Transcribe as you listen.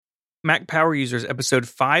Mac Power Users, episode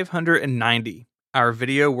 590, our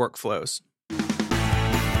video workflows.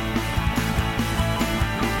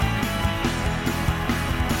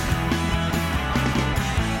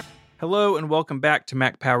 Hello and welcome back to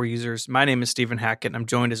Mac Power Users. My name is Stephen Hackett, and I'm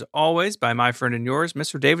joined as always by my friend and yours,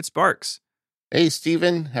 Mr. David Sparks. Hey,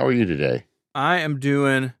 Stephen, how are you today? I am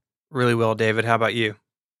doing really well, David. How about you?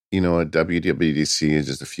 You know what, WWDC is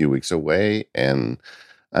just a few weeks away, and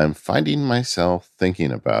I'm finding myself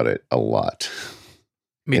thinking about it a lot.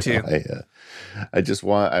 Me too.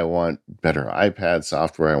 I want better iPad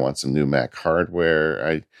software. I want some new Mac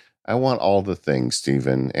hardware. I want all the things,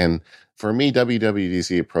 Stephen. And for me,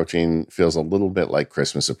 WWDC approaching feels a little bit like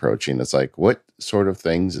Christmas approaching. It's like, what sort of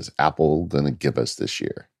things is Apple going to give us this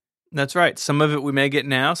year? That's right. Some of it we may get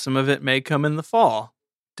now. Some of it may come in the fall,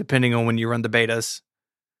 depending on when you run the betas.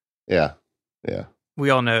 Yeah. We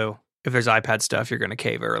all know if there's iPad stuff, you're going to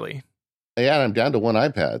cave early. Yeah, I'm down to one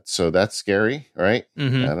iPad, so that's scary, right?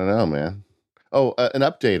 Mm-hmm. I don't know, man. Oh, an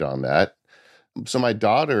update on that. So my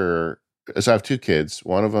daughter, so I have two kids.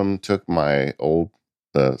 One of them took my old,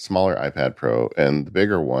 smaller iPad Pro, and the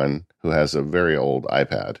bigger one, who has a very old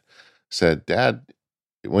iPad, said, "Dad,"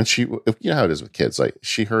 when you know how it is with kids, like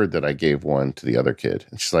she heard that I gave one to the other kid,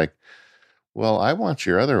 and she's like, "Well, I want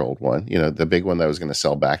your other old one, you know, the big one that I was going to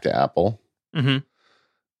sell back to Apple." Mm-hmm.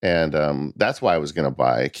 And that's why I was going to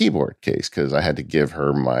buy a keyboard case, because I had to give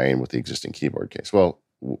her mine with the existing keyboard case. Well,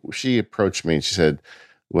 she approached me and she said,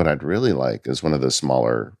 "What I'd really like is one of the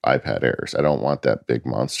smaller iPad Airs. I don't want that big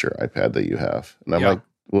monster iPad that you have." And I'm like,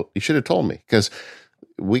 "Well, you should have told me, because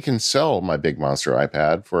we can sell my big monster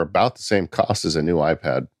iPad for about the same cost as a new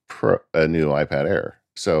iPad Pro, a new iPad Air.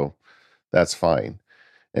 So that's fine."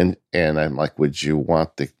 And I'm like, "Would you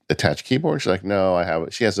want the attached keyboard?" She's like, "No, I have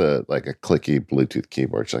it." She has a clicky Bluetooth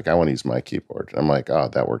keyboard. She's like, "I want to use my keyboard." I'm like, "Oh,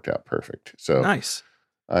 that worked out perfect." So Nice.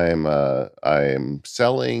 I'm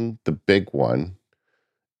selling the big one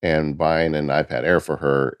and buying an iPad Air for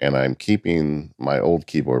her, and I'm keeping my old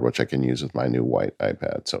keyboard, which I can use with my new white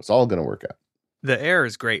iPad. So it's all going to work out. The Air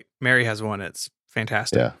is great. Mary has one. It's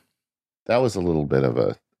fantastic. Yeah, that was a little bit of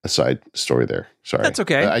a side story there. Sorry. That's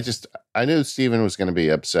okay. I knew Stephen was going to be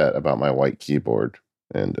upset about my white keyboard,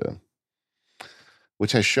 and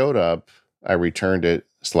which I showed up. I returned it,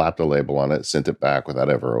 slapped a label on it, sent it back without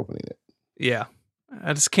ever opening it. Yeah.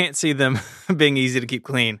 I just can't see them being easy to keep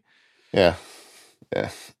clean. Yeah.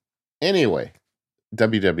 Anyway,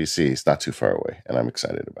 WWDC is not too far away, and I'm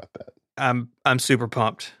excited about that. I'm super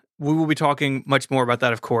pumped. We will be talking much more about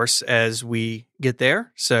that, of course, as we get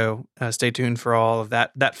there. So stay tuned for all of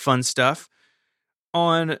that fun stuff.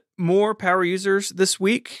 On more power users this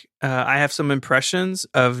week, I have some impressions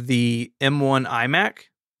of the M1 iMac,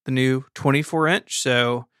 the new 24-inch.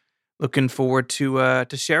 So looking forward to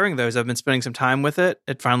sharing those. I've been spending some time with it.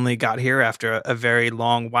 It finally got here after a very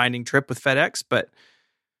long, winding trip with FedEx. But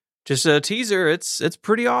just a teaser, it's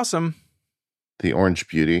pretty awesome. The Orange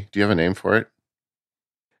Beauty. Do you have a name for it?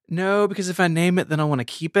 No, because if I name it, then I want to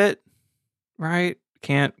keep it. Right?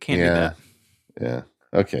 Can't do that. Yeah.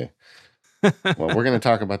 Okay. Well, we're going to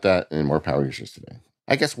talk about that in more power users today.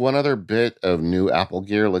 I guess one other bit of new Apple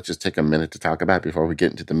gear, let's just take a minute to talk about before we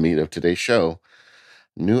get into the meat of today's show.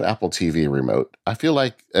 New Apple TV remote. I feel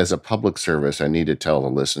like as a public service, I need to tell the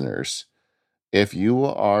listeners, if you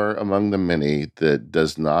are among the many that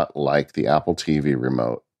does not like the Apple TV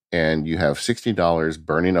remote and you have $60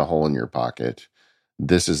 burning a hole in your pocket,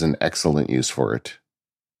 this is an excellent use for it.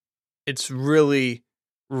 It's really,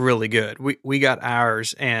 really good. We got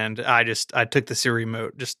ours, and I took the Siri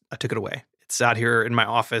remote, I took it away. It's out here in my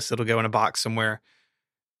office. It'll go in a box somewhere.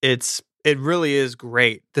 It really is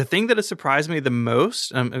great. The thing that has surprised me the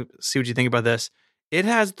most, see what you think about this, it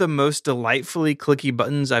has the most delightfully clicky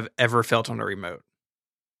buttons I've ever felt on a remote.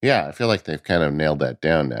 Yeah, I feel like they've kind of nailed that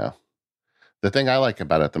down now. The thing I like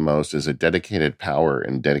about it the most is a dedicated power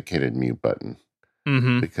and dedicated mute button.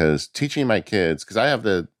 Mm-hmm. Because teaching my kids, because I have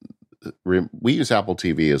we use Apple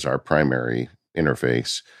TV as our primary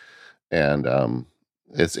interface, and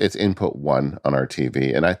it's input one on our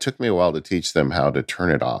TV. And it took me a while to teach them how to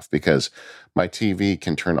turn it off, because my TV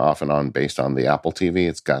can turn off and on based on the Apple TV.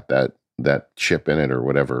 It's got that chip in it or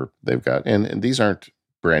whatever they've got. And these aren't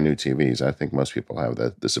brand new TVs. I think most people have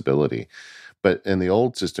this ability. But in the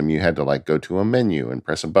old system, you had to go to a menu and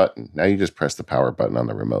press a button. Now you just press the power button on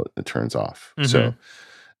the remote and it turns off. Mm-hmm. So,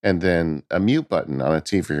 and then a mute button on a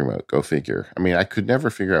TV remote, go figure. I mean, I could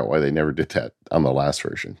never figure out why they never did that on the last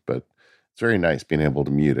version, but it's very nice being able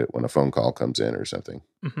to mute it when a phone call comes in or something.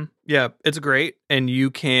 Mm-hmm. Yeah, it's great. And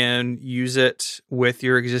you can use it with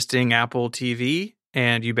your existing Apple TV,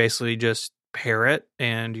 and you basically just pair it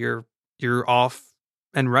and you're off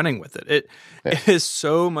and running with it. It Yeah. it is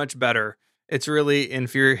so much better. It's really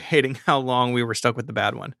infuriating how long we were stuck with the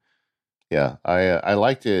bad one. Yeah, I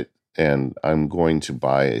liked it, and I'm going to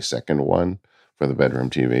buy a second one for the bedroom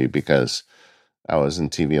TV because I was in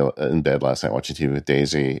bed last night watching TV with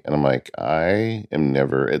Daisy, and I'm like, I am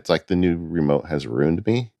never. It's like the new remote has ruined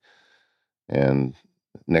me, and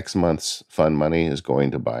next month's fun money is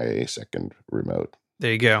going to buy a second remote.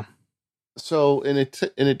 There you go. So, in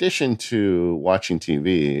addition to watching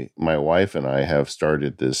TV, my wife and I have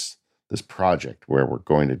started this project where we're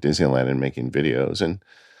going to Disneyland and making videos, and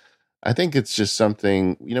I think it's just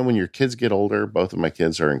something, when your kids get older. Both of my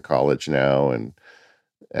kids are in college now, and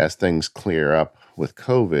as things clear up with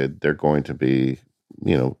COVID, they're going to be,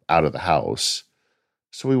 out of the house.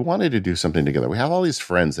 So we wanted to do something together. We have all these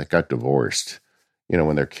friends that got divorced,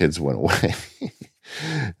 when their kids went away.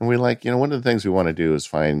 And we one of the things we want to do is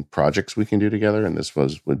find projects we can do together. And this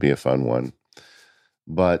would be a fun one.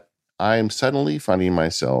 But I'm suddenly finding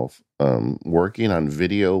myself working on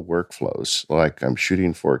video workflows. Like I'm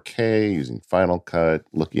shooting 4K using Final Cut,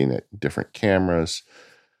 looking at different cameras.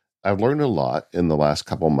 I've learned a lot in the last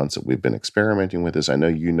couple of months that we've been experimenting with this. I know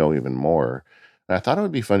you know even more. And I thought it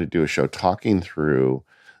would be fun to do a show talking through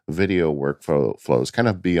video workflows, kind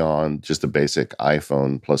of beyond just the basic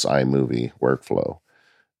iPhone plus iMovie workflow,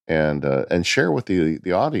 and share with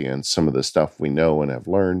the audience some of the stuff we know and have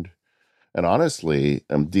learned. And honestly,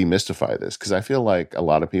 demystify this, because I feel like a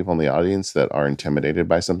lot of people in the audience that are intimidated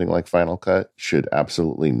by something like Final Cut should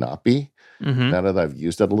absolutely not be. Mm-hmm. Now that I've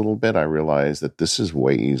used it a little bit, I realize that this is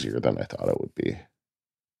way easier than I thought it would be.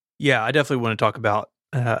 Yeah, I definitely want to talk about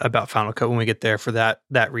Final Cut when we get there for that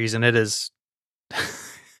reason. It is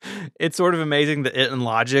it's sort of amazing that it and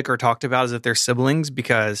Logic are talked about as if they're siblings,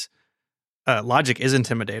 because Logic is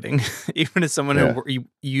intimidating, even as someone who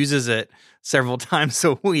uses it several times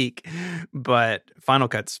a week. But Final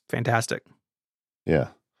Cut's fantastic. Yeah.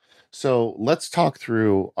 So let's talk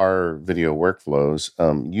through our video workflows.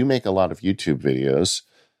 You make a lot of YouTube videos.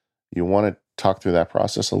 You want to talk through that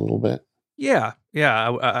process a little bit? Yeah,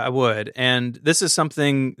 I would. And this is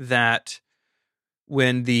something that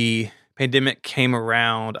when the pandemic came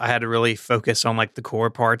around, I had to really focus on like the core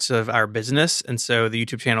parts of our business. And so the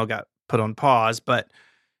YouTube channel got put on pause. But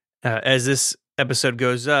as this episode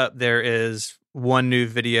goes up, there is one new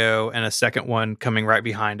video and a second one coming right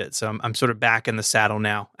behind it. So I'm sort of back in the saddle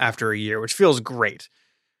now after a year, which feels great.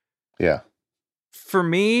 Yeah. For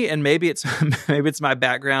me, and maybe it's my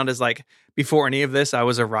background is like before any of this, I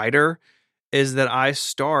was a writer, is that I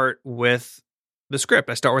start with the script.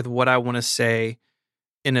 I start with what I want to say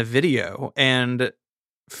in a video. And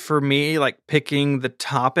for me, like picking the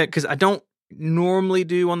topic, because I don't normally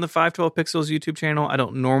do on the 512 Pixels YouTube channel, I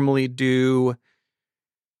don't normally do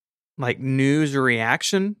like news or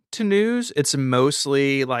reaction to news. It's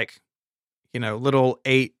mostly like, little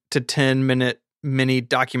 8 to 10 minute mini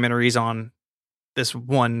documentaries on this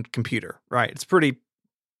one computer, right? It's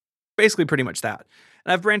basically pretty much that.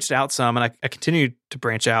 And I've branched out some, and I continue to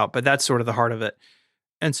branch out, but that's sort of the heart of it.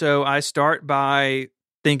 And so I start by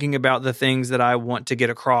thinking about the things that I want to get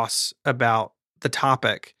across about the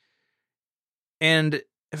topic. And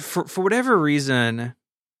for whatever reason,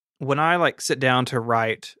 when I like sit down to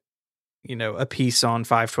write, a piece on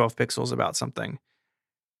 512 Pixels about something,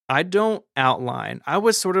 I don't outline. I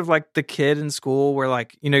was sort of like the kid in school where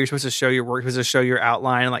like, you're supposed to show your work, you're supposed to show your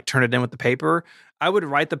outline and like turn it in with the paper. I would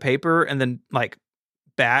write the paper and then like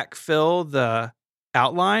backfill the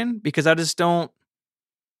outline, because I just don't,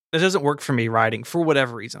 it doesn't work for me writing for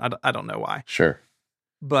whatever reason. I don't know why. Sure.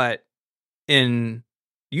 But in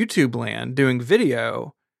YouTube land doing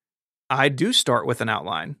video, I do start with an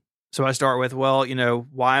outline. So I start with, well,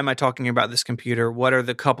 why am I talking about this computer? What are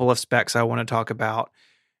the couple of specs I want to talk about?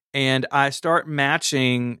 And I start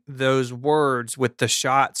matching those words with the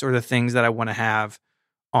shots or the things that I want to have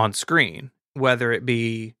on screen, whether it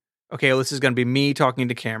be, okay, well, this is going to be me talking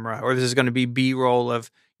to camera, or this is going to be B-roll of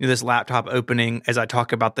this laptop opening as I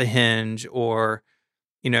talk about the hinge, or,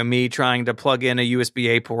 me trying to plug in a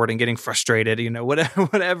USB-A port and getting frustrated,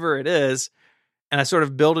 whatever it is. And I sort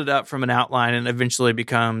of build it up from an outline, and eventually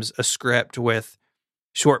becomes a script with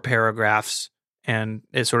short paragraphs, and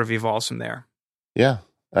it sort of evolves from there. Yeah,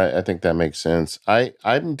 I think that makes sense.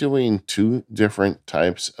 I'm doing two different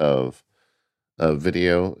types of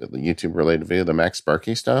video, YouTube related video. The Max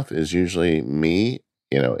Sparky stuff is usually me,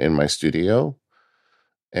 in my studio.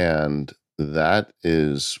 And that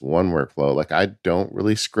is one workflow. Like I don't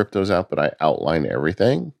really script those out, but I outline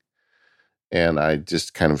everything. And I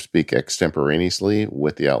just kind of speak extemporaneously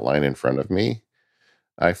with the outline in front of me.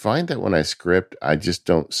 I find that when I script, I just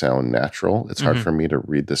don't sound natural. It's hard for me to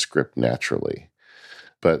read the script naturally.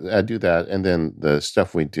 but I do that. And then the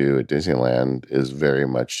stuff we do at Disneyland is very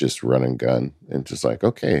much just run and gun and just like,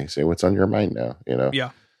 okay, say what's on your mind now,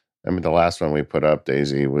 Yeah. I mean, the last one we put up,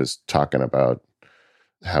 Daisy was talking about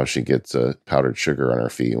how she gets powdered sugar on her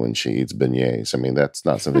feet when she eats beignets. I mean, that's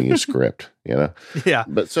not something you script, Yeah.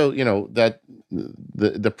 But so, that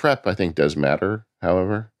the prep, I think, does matter,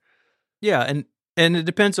 however. Yeah. And it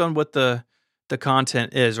depends on what the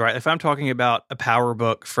content is, right? If I'm talking about a power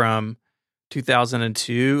book from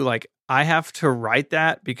 2002, like I have to write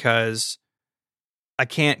that because I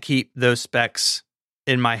can't keep those specs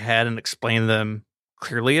in my head and explain them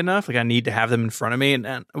clearly enough. Like I need to have them in front of me,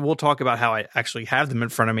 and we'll talk about how I actually have them in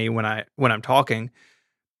front of me when I'm talking.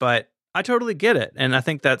 But I totally get it, and I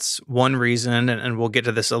think that's one reason. And we'll get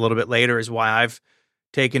to this a little bit later. Is why I've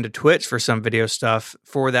taken to Twitch for some video stuff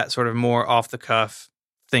for that sort of more off the cuff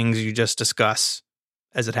things you just discuss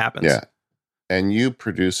as it happens. Yeah, and you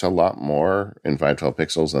produce a lot more in 512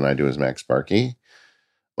 pixels than I do as Max Sparky.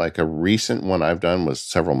 Like a recent one I've done was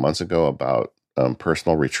several months ago about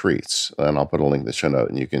personal retreats, and I'll put a link in the show note.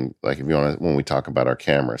 And you can, like, if you want to, when we talk about our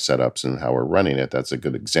camera setups and how we're running it, that's a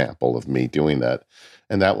good example of me doing that.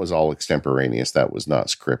 And that was all extemporaneous. That was not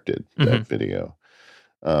scripted. That video.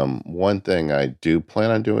 One thing I do plan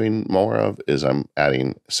on doing more of is I'm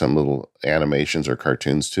adding some little animations or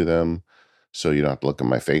cartoons to them, so you don't have to look at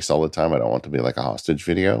my face all the time. I don't want it to be like a hostage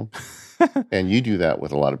video. And you do that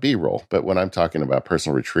with a lot of B-roll. But when I'm talking about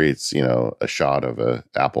personal retreats, a shot of a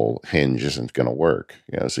Apple hinge isn't going to work.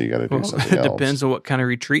 So you got to do something else. It depends on what kind of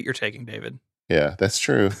retreat you're taking, David. Yeah, that's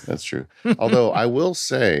true. That's true. Although I will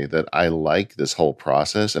say that I like this whole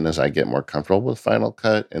process. And as I get more comfortable with Final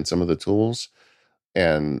Cut and some of the tools,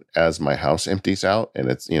 and as my house empties out,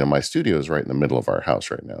 and it's, my studio is right in the middle of our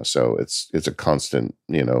house right now. So it's a constant,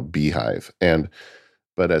 beehive.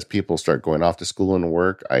 But as people start going off to school and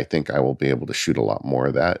work, I think I will be able to shoot a lot more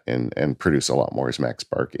of that and produce a lot more as Max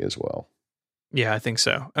Sparky as well. Yeah, I think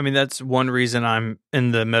so. I mean, that's one reason I'm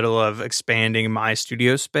in the middle of expanding my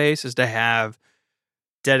studio space is to have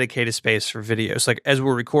dedicated space for videos. Like as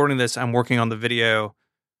we're recording this, I'm working on the video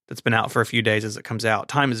that's been out for a few days as it comes out.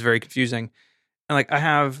 Time is very confusing. And like I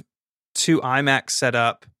have 2 iMacs set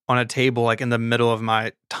up on a table like in the middle of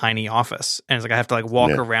my tiny office, and it's like I have to like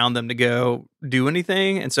walk around them to go do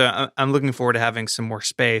anything. And so I'm looking forward to having some more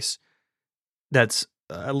space that's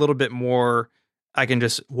a little bit more I can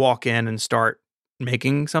just walk in and start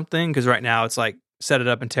making something, because right now it's like set it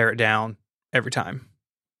up and tear it down every time.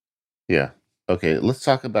 Yeah. Okay, let's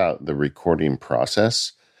talk about the recording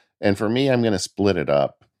process. And for me, I'm going to split it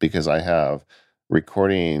up because I have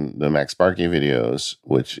recording the Max Sparky videos,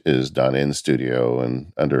 which is done in studio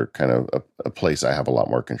and under kind of a place I have a lot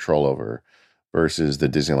more control over, versus the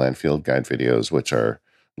Disneyland Field Guide videos, which are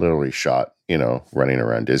literally shot, running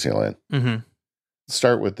around Disneyland. Mm-hmm.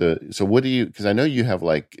 Start with so what do you, because I know you have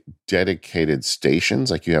like dedicated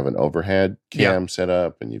stations, like you have an overhead cam set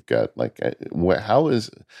up and you've got like, how is,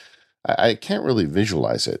 I can't really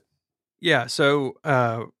visualize it. Yeah. So,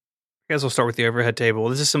 I guess I'll start with the overhead table.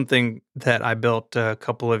 This is something that I built a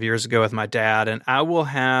couple of years ago with my dad, and I will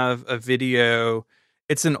have a video.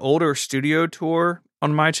 It's an older studio tour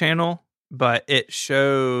on my channel, but it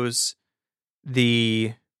shows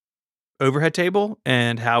the overhead table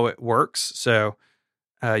and how it works. So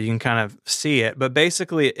you can kind of see it, but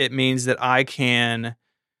basically it means that I can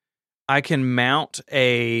mount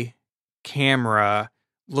a camera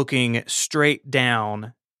looking straight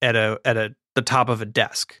down at the top of a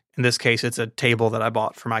desk. In this case, it's a table that I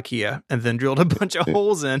bought from IKEA and then drilled a bunch of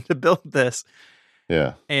holes in to build this.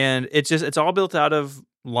 Yeah. And it's all built out of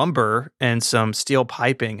lumber and some steel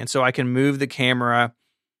piping. And so I can move the camera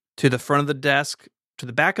to the front of the desk, to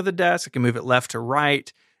the back of the desk. I can move it left to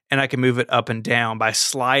right, and I can move it up and down by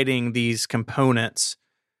sliding these components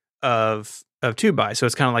of 2x. So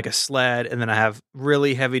it's kind of like a sled. And then I have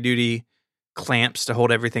really heavy duty clamps to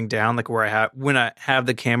hold everything down, like when I have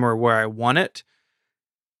the camera where I want it.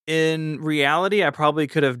 In reality, I probably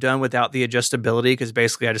could have done without the adjustability, because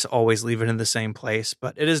basically I just always leave it in the same place.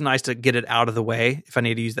 But it is nice to get it out of the way if I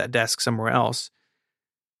need to use that desk somewhere else.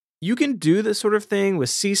 You can do this sort of thing with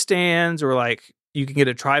C-stands, or like you can get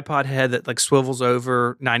a tripod head that like swivels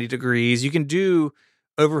over 90 degrees. You can do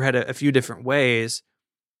overhead a few different ways,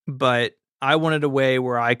 but I wanted a way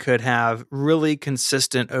where I could have really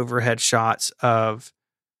consistent overhead shots of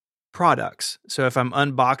products. So if I'm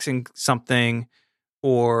unboxing something,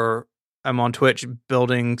 or I'm on Twitch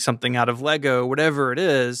building something out of Lego, whatever it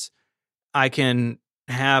is, I can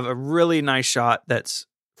have a really nice shot that's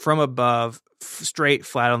from above, straight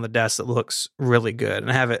flat on the desk, that looks really good,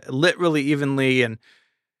 and have it lit really evenly. And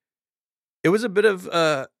it was a bit of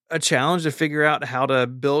a a challenge to figure out how to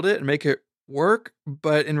build it and make it work.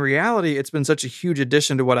 But in reality, it's been such a huge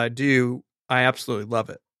addition to what I do. I absolutely love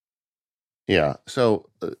it. Yeah. So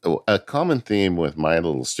a common theme with my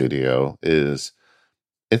little studio is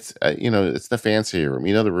it's it's the fancy room.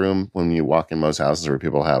 You know, the room when you walk in most houses where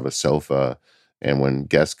people have a sofa, and when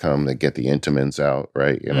guests come, they get the intimates out,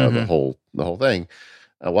 right? You know, Mm-hmm. the whole thing.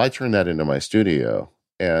 Well, I turned that into my studio,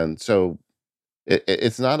 and so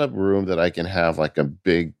it's not a room that I can have like a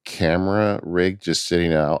big camera rig just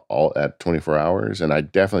sitting out all at 24 hours, and I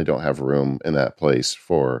definitely don't have room in that place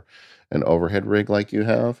for an overhead rig like you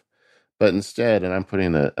have. But instead, and I'm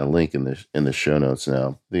putting a link in the show notes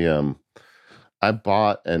now. I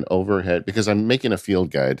bought an overhead because I'm making a field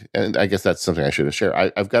guide, and I guess that's something I should have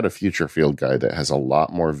shared. I've got a future field guide that has a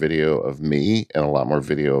lot more video of me and a lot more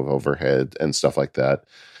video of overhead and stuff like that.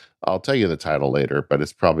 I'll tell you the title later, but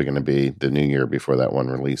it's probably going to be the new year before that one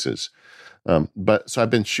releases. But so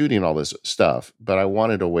I've been shooting all this stuff, but I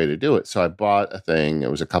wanted a way to do it. So I bought a thing.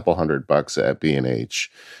 It was a couple $100 at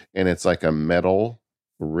B&H, and it's like a metal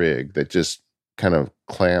rig that just kind of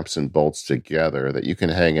clamps and bolts together that you can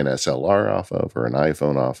hang an SLR off of or an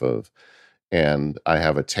iPhone off of. And I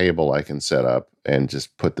have a table I can set up and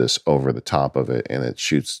just put this over the top of it, and it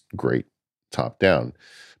shoots great top down.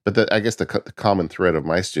 But I guess the common thread of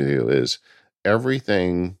my studio is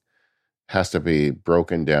everything has to be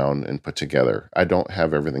broken down and put together. I don't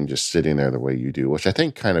have everything just sitting there the way you do, which I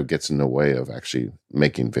think kind of gets in the way of actually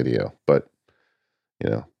making video. But,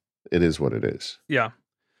 it is what it is. Yeah.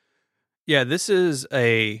 Yeah, this is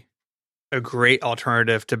a great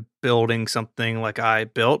alternative to building something like I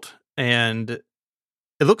built, and it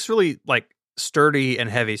looks really like sturdy and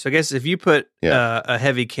heavy. So I guess if you put a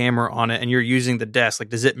heavy camera on it and you're using the desk, like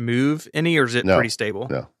does it move any, or is it pretty stable?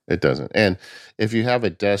 No, it doesn't. And if you have a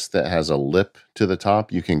desk that has a lip to the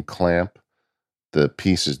top, you can clamp the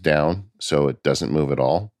pieces down so it doesn't move at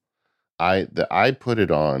all. I put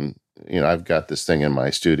it on. I've got this thing in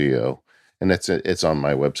my studio, and it's on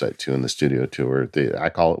my website too, in the studio tour.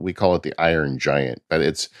 We call it the Iron Giant, but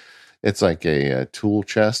it's like a tool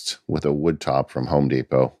chest with a wood top from Home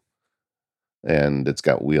Depot, and it's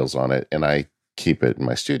got wheels on it. And I keep it in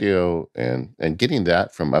my studio, and getting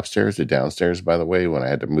that from upstairs to downstairs, by the way, when I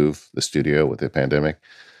had to move the studio with the pandemic,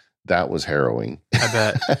 that was harrowing. I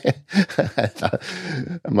bet.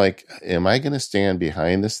 I'm like, am I going to stand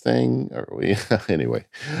behind this thing? Anyway,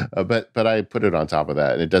 but I put it on top of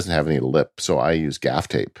that, and it doesn't have any lip. So I use gaff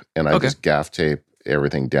tape, and I just gaff tape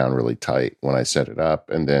everything down really tight when I set it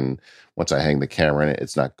up. And then once I hang the camera in it,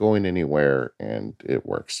 it's not going anywhere, and it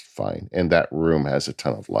works fine. And that room has a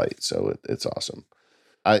ton of light, so it's awesome.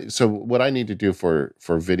 So what I need to do for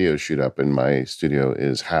video shoot up in my studio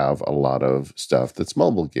is have a lot of stuff that's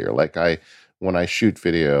mobile gear. Like when I shoot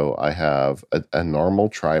video, I have a normal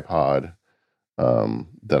tripod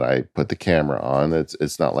that I put the camera on.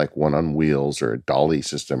 It's not like one on wheels or a dolly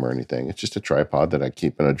system or anything. It's just a tripod that I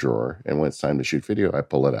keep in a drawer. And when it's time to shoot video, I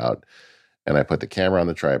pull it out and I put the camera on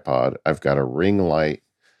the tripod. I've got a ring light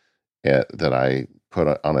that I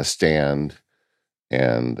put on a stand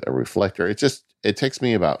and a reflector. It takes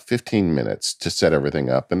me about 15 minutes to set everything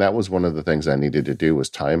up. And that was one of the things I needed to do, was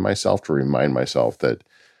time myself to remind myself that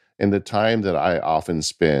in the time that I often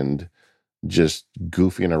spend just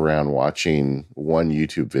goofing around watching one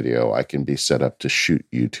YouTube video, I can be set up to shoot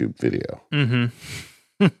YouTube video.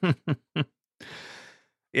 Mm-hmm.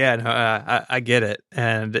 Yeah, no, I get it.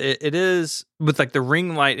 And it is, with like the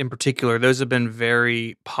ring light in particular, those have been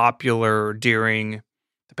very popular during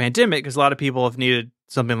the pandemic because a lot of people have needed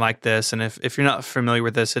something like this. And if you're not familiar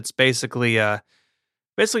with this, it's basically a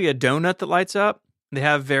donut that lights up. They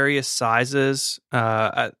have various sizes,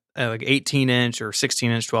 like 18-inch or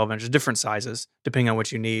 16-inch, 12-inch, different sizes depending on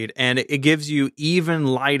what you need. And it gives you even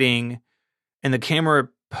lighting, and the camera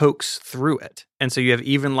pokes through it. And so you have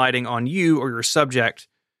even lighting on you or your subject.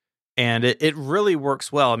 And it really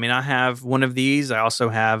works well. I mean, I have one of these. I also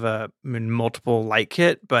have a multiple light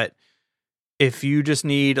kit, but if you just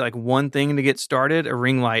need like one thing to get started, a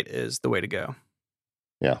ring light is the way to go.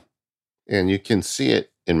 Yeah. And you can see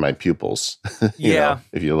it in my pupils,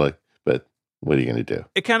 if you look, but what are you going to do?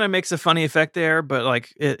 It kind of makes a funny effect there, but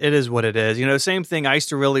like it is what it is. Same thing. I used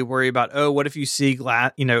to really worry about, what if you see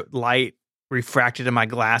light refracted in my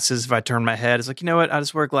glasses if I turn my head? It's like, you know what? I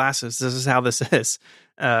just wear glasses. This is how this is.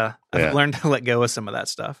 I've learned to let go of some of that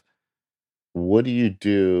stuff. What do you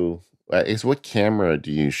do? What camera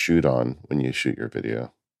do you shoot on when you shoot your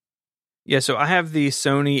video? Yeah, so I have the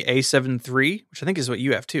Sony A7 III, which I think is what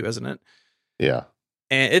you have too, isn't it? Yeah.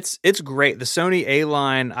 And it's great. The Sony A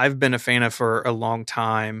line, I've been a fan of for a long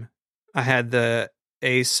time. I had the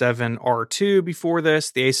A7R2 before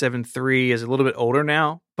this. The A7 III is a little bit older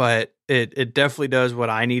now, but it definitely does what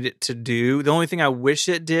I need it to do. The only thing I wish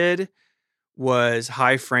it did was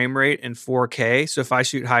high frame rate in 4K. So if I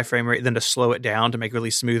shoot high frame rate, then to slow it down to make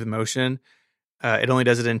really smooth motion, it only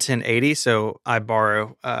does it in 1080. So I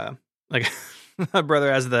borrow, like my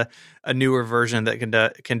brother has a newer version that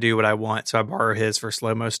can do what I want. So I borrow his for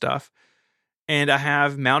slow-mo stuff. And I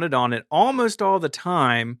have mounted on it almost all the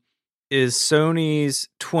time is Sony's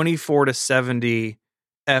 24-70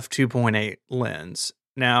 f2.8 lens.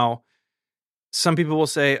 Now, some people will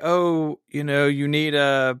say, "Oh, you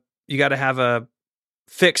got to have a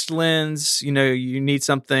fixed lens. You need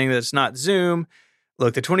something that's not zoom."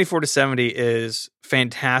 Look, the 24-70 is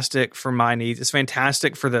fantastic for my needs. It's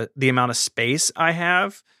fantastic for the amount of space I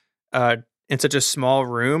have in such a small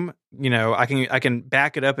room. I can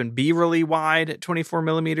back it up and be really wide at 24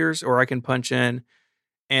 millimeters, or I can punch in.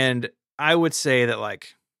 And I would say that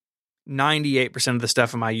like 98% of the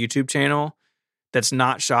stuff on my YouTube channel that's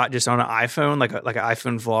not shot just on an iPhone, like an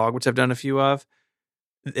iPhone vlog, which I've done a few of,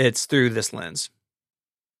 it's through this lens.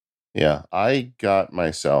 Yeah, I got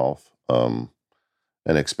myself an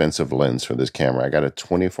expensive lens for this camera. I got a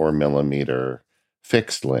 24 millimeter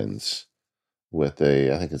fixed lens with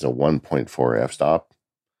I think it's a 1.4 f-stop,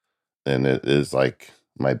 and it is like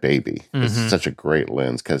my baby. Mm-hmm. It's such a great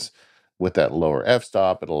lens because with that lower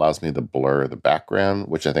f-stop, it allows me to blur the background,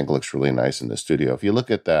 which I think looks really nice in the studio. If you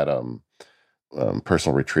look at that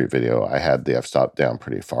personal retreat video, I had the f-stop down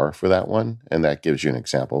pretty far for that one, and that gives you an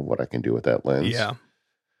example of what I can do with that lens. Yeah.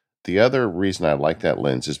 The other reason I like that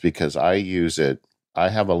lens is because I use it. I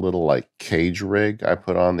have a little like cage rig I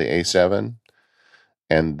put on the A7,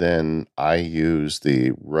 and then I use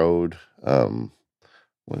the Rode,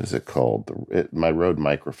 what is it called? My Rode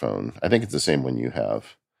microphone. I think it's the same one you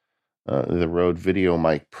have. The Rode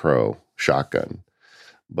VideoMic Pro shotgun.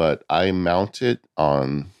 But I mount it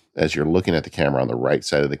on, as you're looking at the camera, on the right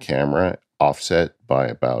side of the camera, offset by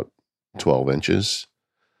about 12 inches.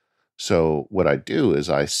 So what I do is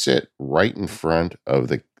I sit right in front of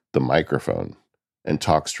the microphone and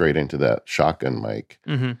talk straight into that shotgun mic.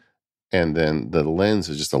 Mm-hmm. And then the lens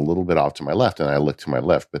is just a little bit off to my left, and I look to my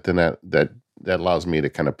left. But then that allows me to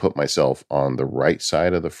kind of put myself on the right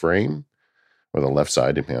side of the frame, or the left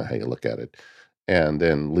side, depending on how you look at it, and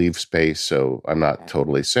then leave space so I'm not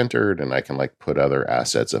totally centered, and I can like put other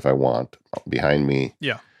assets if I want behind me.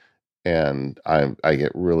 Yeah. And I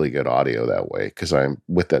get really good audio that way because I'm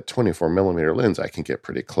with that 24 millimeter lens, I can get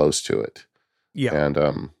pretty close to it. Yeah.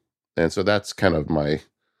 And so that's kind of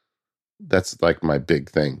that's like my big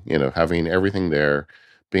thing, having everything there,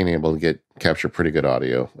 being able to capture pretty good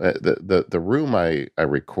audio. The room I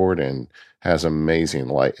record in has amazing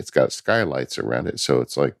light. It's got skylights around it. So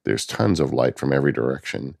it's like there's tons of light from every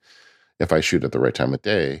direction if I shoot at the right time of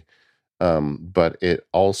day. But it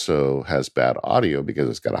also has bad audio because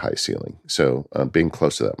it's got a high ceiling. So being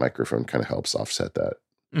close to that microphone kind of helps offset that.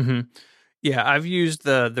 Mm-hmm. Yeah, I've used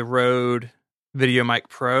the Rode VideoMic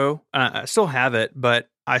Pro. I still have it, but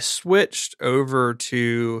I switched over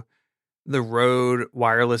to the Rode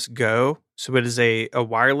Wireless Go. So it is a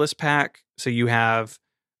wireless pack. So you have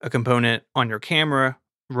a component on your camera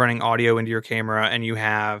running audio into your camera, and you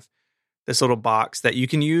have this little box that you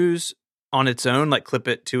can use on its own, like clip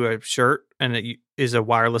it to a shirt, and it is a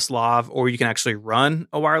wireless lav, or you can actually run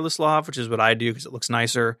a wireless lav, which is what I do because it looks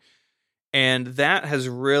nicer. And that has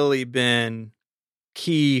really been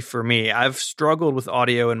key for me. I've struggled with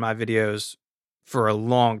audio in my videos for a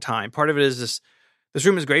long time. Part of it is this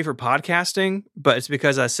room is great for podcasting, but it's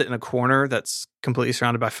because I sit in a corner that's completely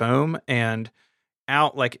surrounded by foam, and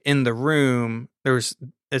out like in the room, it's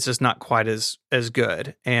just not quite as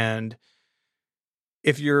good. And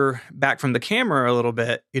if you're back from the camera a little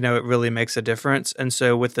bit, it really makes a difference. And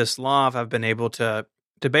so with this lav, I've been able to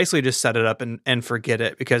basically just set it up and forget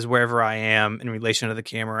it, because wherever I am in relation to the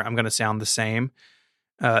camera, I'm going to sound the same.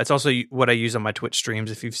 It's also what I use on my Twitch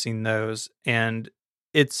streams, if you've seen those. And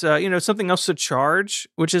it's, something else to charge,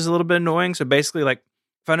 which is a little bit annoying. So basically, like,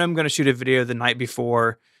 if I know I'm going to shoot a video the night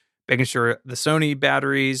before, making sure the Sony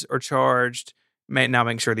batteries are charged,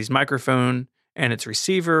 making sure these microphone and its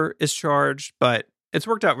receiver is charged, but it's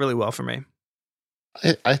worked out really well for me.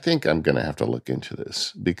 I think I'm going to have to look into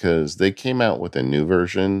this because they came out with a new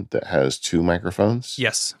version that has 2 microphones.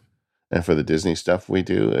 Yes. And for the Disney stuff we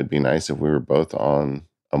do, it'd be nice if we were both on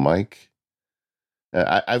a mic.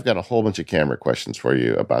 I've got a whole bunch of camera questions for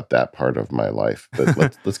you about that part of my life,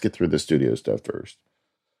 but let's get through the studio stuff first.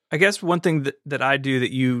 I guess one thing that I do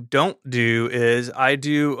that you don't do is I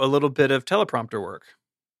do a little bit of teleprompter work.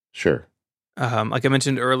 Sure. Like I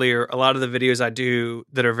mentioned earlier, a lot of the videos I do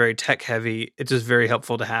that are very tech heavy, it's just very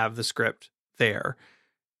helpful to have the script there.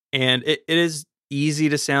 And it is easy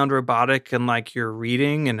to sound robotic and like you're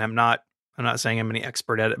reading, and I'm not saying I'm any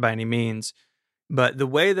expert at it by any means. But the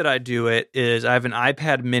way that I do it is I have an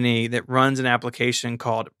iPad mini that runs an application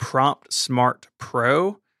called Prompt Smart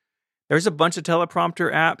Pro. There's a bunch of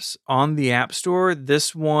teleprompter apps on the App Store.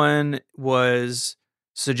 This one was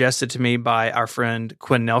suggested to me by our friend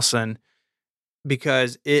Quinn Nelson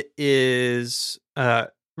because it is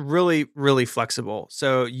really, really flexible.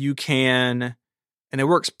 So you can, and it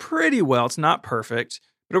works pretty well. It's not perfect,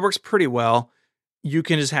 but it works pretty well. You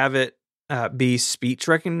can just have it be speech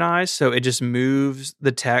recognized. So it just moves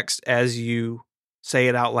the text as you say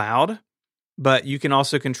it out loud. But you can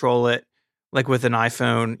also control it like with an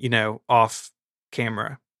iPhone, off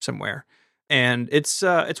camera somewhere. And it's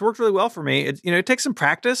worked really well for me. It takes some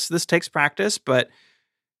practice. This takes practice, but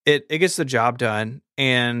it gets the job done.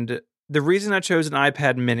 And the reason I chose an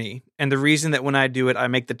iPad mini and the reason that when I do it, I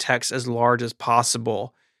make the text as large as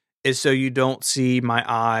possible is so you don't see my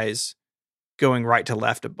eyes going right to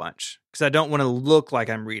left a bunch because I don't want to look like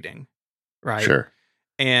I'm reading. Right. Sure.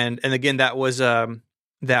 And again, that was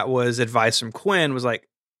advice from Quinn was like,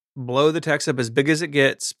 blow the text up as big as it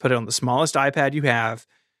gets, put it on the smallest iPad you have.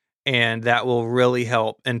 And that will really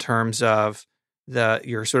help in terms of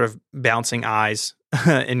your sort of bouncing eyes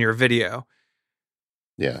in your video.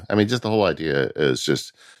 Yeah. I mean, just the whole idea is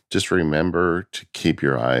just remember to keep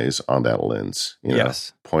your eyes on that lens.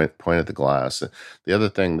 Yes. Point at the glass. The other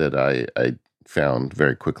thing that I found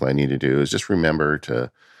very quickly I need to do is just remember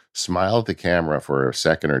to smile at the camera for a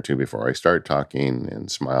second or two before I start talking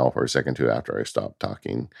and smile for a second or two after I stop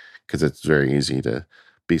talking, because it's very easy to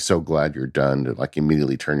be so glad you're done to like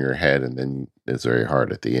immediately turn your head, and then it's very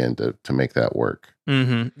hard at the end to make that work.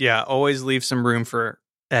 Mm-hmm. Yeah, always leave some room for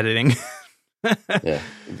editing. Yeah.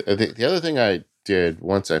 The other thing I did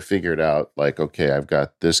once I figured out, like, okay, I've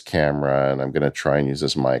got this camera and I'm going to try and use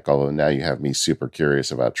this mic, although now you have me super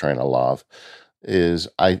curious about trying to lav, is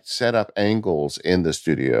I set up angles in the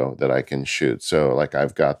studio that I can shoot. So like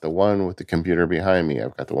I've got the one with the computer behind me.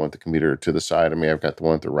 I've got the one with the computer to the side of me. I've got the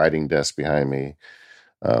one with the writing desk behind me.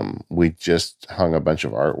 We just hung a bunch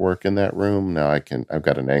of artwork in that room. Now I've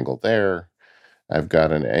got an angle there. I've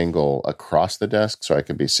got an angle across the desk, so I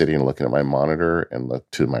could be sitting and looking at my monitor and look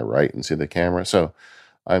to my right and see the camera. So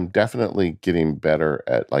I'm definitely getting better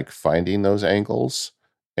at like finding those angles.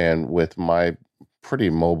 And with my pretty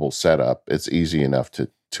mobile setup, it's easy enough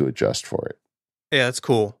to adjust for it. Yeah, that's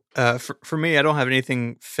cool. For me, I don't have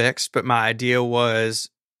anything fixed, but my idea was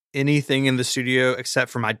anything in the studio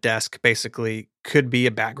except for my desk basically could be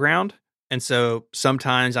a background. And so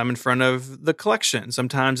sometimes I'm in front of the collection.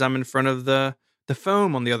 Sometimes I'm in front of the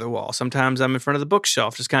foam on the other wall. Sometimes I'm in front of the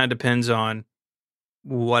bookshelf. Just kind of depends on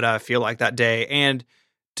what I feel like that day. And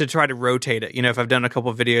to try to rotate it. If I've done a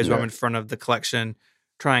couple of videos where I'm in front of the collection,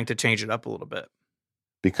 trying to change it up a little bit.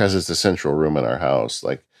 Because it's the central room in our house,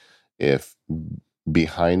 like if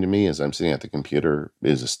behind me as I'm sitting at the computer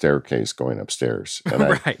is a staircase going upstairs. And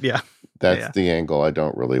right, yeah. That's the angle I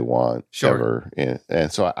don't really want ever.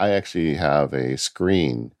 And so I actually have a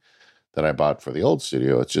screen that I bought for the old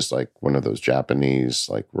studio. It's just like one of those Japanese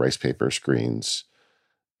like rice paper screens.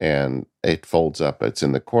 And it folds up. It's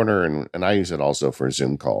in the corner, and I use it also for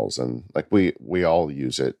Zoom calls. And like we all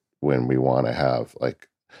use it when we want to have like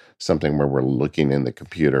something where we're looking in the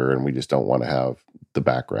computer and we just don't want to have the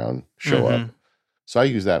background show up. So I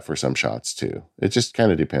use that for some shots too. It just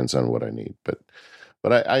kind of depends on what I need. But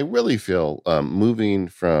I really feel moving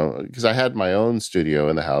from, because I had my own studio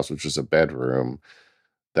in the house, which was a bedroom.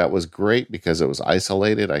 That was great because it was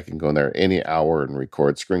isolated. I can go in there any hour and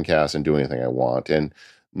record screencasts and do anything I want. And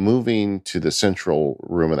moving to the central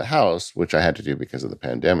room of the house, which I had to do because of the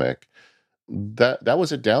pandemic, that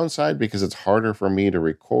was a downside because it's harder for me to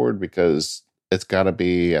record because it's got to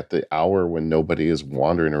be at the hour when nobody is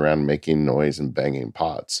wandering around making noise and banging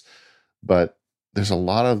pots. But there's a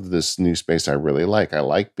lot of this new space I really like. I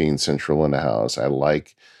like being central in the house. I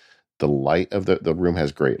like the light of the room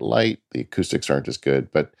has great light. The acoustics aren't as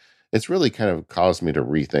good, but it's really kind of caused me to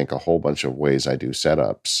rethink a whole bunch of ways I do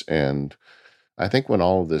setups. And I think when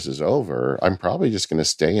all of this is over, I'm probably just going to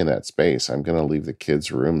stay in that space. I'm going to leave the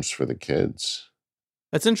kids' rooms for the kids.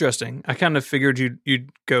 That's interesting. I kind of figured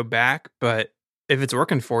you'd go back, but if it's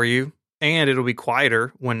working for you, and it'll be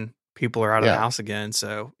quieter when people are out of the house again,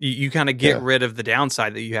 so you kind of get rid of the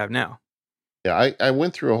downside that you have now. Yeah, I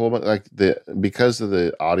went through a whole bunch, because of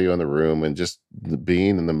the audio in the room and just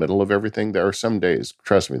being in the middle of everything. There are some days,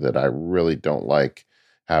 trust me, that I really don't like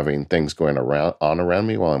having things going around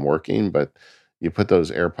me while I'm working. But You put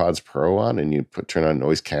those AirPods Pro on and you turn on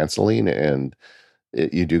noise canceling, and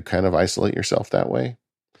you do kind of isolate yourself that way.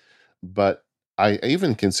 But I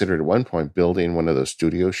even considered at one point building one of those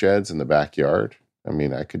studio sheds in the backyard. I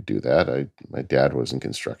mean, I could do that. My dad was in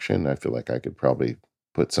construction. I feel like I could probably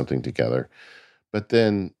put something together. But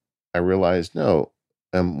then I realized, no,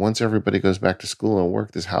 once everybody goes back to school and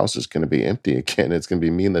work, this house is going to be empty again. It's going to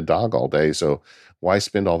be me and the dog all day. So why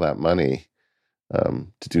spend all that money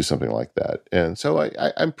to do something like that? And so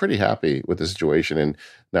I'm pretty happy with the situation. And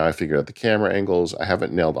now I figured out the camera angles. I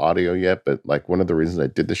haven't nailed audio yet, but like one of the reasons I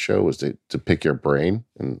did the show was to pick your brain.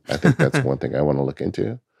 And I think that's one thing I want to look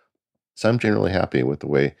into. So I'm generally happy with the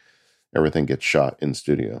way everything gets shot in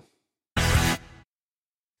studio.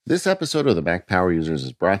 This episode of the Mac Power Users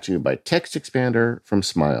is brought to you by TextExpander from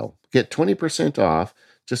Smile. Get 20% off.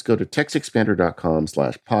 Just go to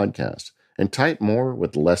textexpander.com/podcast and type more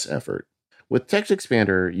with less effort. With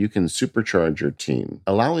TextExpander, you can supercharge your team,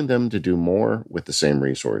 allowing them to do more with the same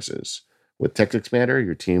resources. With TextExpander,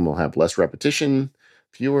 your team will have less repetition,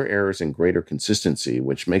 fewer errors, and greater consistency,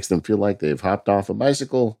 which makes them feel like they've hopped off a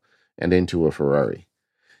bicycle and into a Ferrari.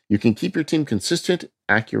 You can keep your team consistent,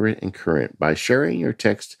 accurate, and current by sharing your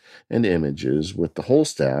text and images with the whole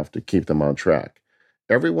staff to keep them on track.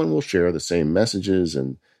 Everyone will share the same messages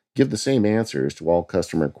and give the same answers to all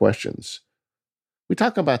customer questions. We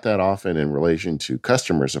talk about that often in relation to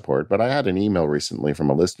customer support, but I had an email recently from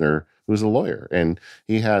a listener who's a lawyer, and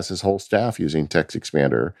he has his whole staff using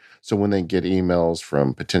TextExpander. So when they get emails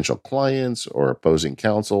from potential clients or opposing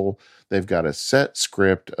counsel, they've got a set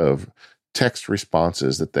script of text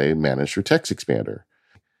responses that they manage through TextExpander.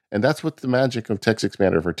 And that's what the magic of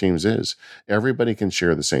TextExpander for Teams is. Everybody can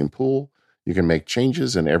share the same pool. You can make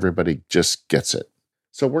changes and everybody just gets it.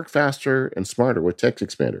 So work faster and smarter with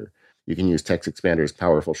TextExpander. You can use TextExpander's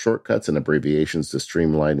powerful shortcuts and abbreviations to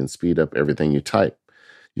streamline and speed up everything you type.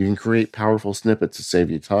 You can create powerful snippets to save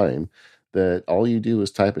you time that all you do is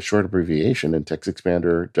type a short abbreviation and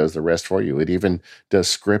TextExpander does the rest for you. It even does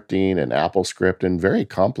scripting and AppleScript and very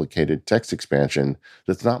complicated text expansion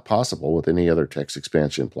that's not possible with any other text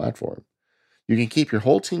expansion platform. You can keep your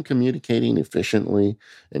whole team communicating efficiently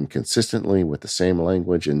and consistently with the same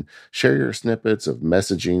language and share your snippets of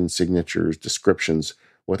messaging, signatures, descriptions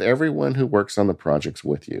with everyone who works on the projects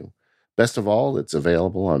with you. Best of all, it's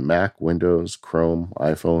available on Mac, Windows, Chrome,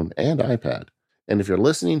 iPhone, and iPad. And if you're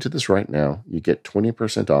listening to this right now, you get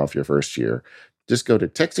 20% off your first year. Just go to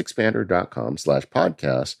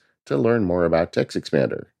textexpander.com/podcast to learn more about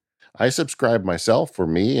TextExpander. I subscribe myself for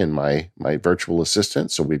me and my virtual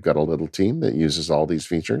assistant, so we've got a little team that uses all these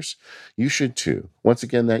features. You should too. Once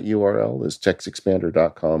again, that URL is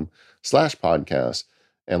textexpander.com/podcast,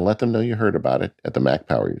 and let them know you heard about it at the Mac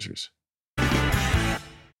Power Users.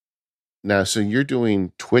 Now, so you're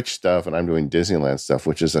doing Twitch stuff and I'm doing Disneyland stuff,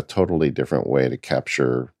 which is a totally different way to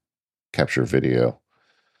capture video.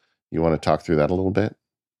 You want to talk through that a little bit?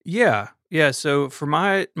 Yeah. So for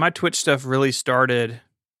my Twitch stuff really started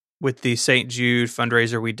with the St. Jude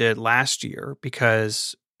fundraiser we did last year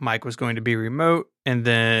because Mike was going to be remote, and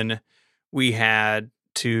then we didn't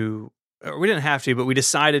have to, but we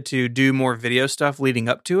decided to do more video stuff leading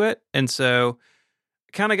up to it. And so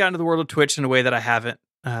I kind of got into the world of Twitch in a way that I haven't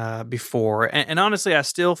before. And honestly, I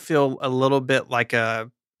still feel a little bit like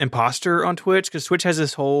a imposter on Twitch because Twitch has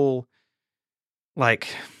this whole like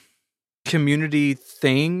community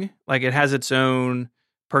thing. Like it has its own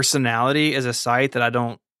personality as a site that I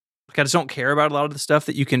just don't care about a lot of the stuff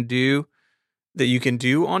that you can do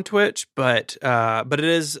on Twitch. But it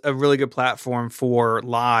is a really good platform for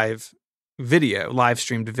live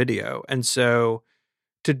streamed video. And so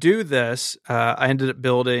to do this, I ended up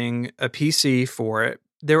building a PC for it.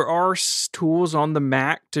 There are tools on the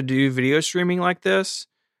Mac to do video streaming like this,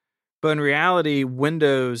 but in reality,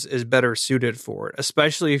 Windows is better suited for it,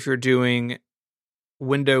 especially if you're doing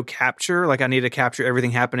window capture. Like I need to capture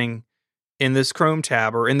everything happening in this Chrome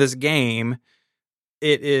tab or in this game.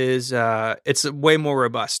 It's way more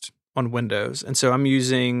robust on Windows. And so I'm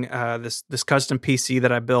using this custom PC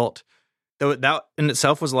that I built. Though that in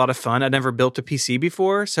itself was a lot of fun. I'd never built a PC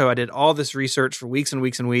before, so I did all this research for weeks and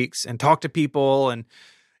weeks and weeks and talked to people and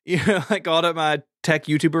like called up my tech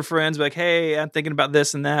YouTuber friends like, hey, I'm thinking about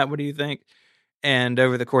this and that. What do you think? And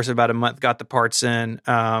over the course of about a month, got the parts in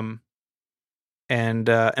and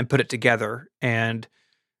put it together. And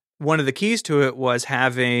one of the keys to it was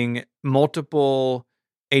having multiple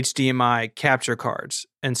HDMI capture cards.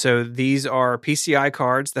 And so these are PCI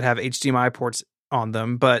cards that have HDMI ports on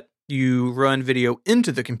them, but you run video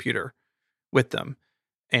into the computer with them.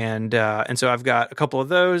 And so I've got a couple of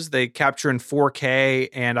those. They capture in 4K,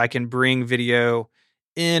 and I can bring video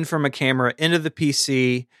in from a camera into the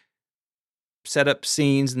PC, set up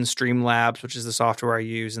scenes in Streamlabs, which is the software I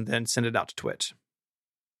use, and then send it out to Twitch.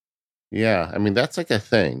 Yeah, I mean, that's like a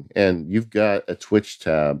thing. And you've got a Twitch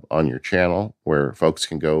tab on your channel where folks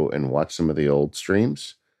can go and watch some of the old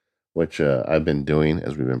streams, which I've been doing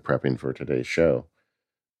as we've been prepping for today's show.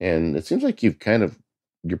 And it seems like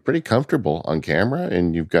you're pretty comfortable on camera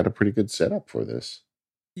and you've got a pretty good setup for this.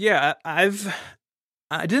 Yeah, I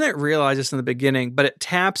didn't realize this in the beginning, but it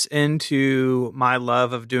taps into my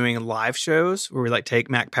love of doing live shows where we like take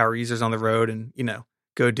Mac Power users on the road and,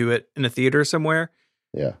 go do it in a theater somewhere.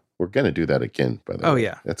 Yeah. We're going to do that again, by the way. Oh,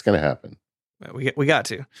 yeah. That's going to happen. We got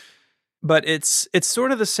to. But it's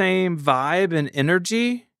sort of the same vibe and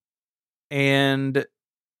energy, and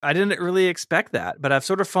I didn't really expect that, but I've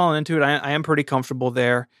sort of fallen into it. I am pretty comfortable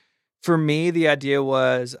there. For me, the idea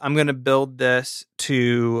was I'm going to build this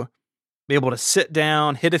to be able to sit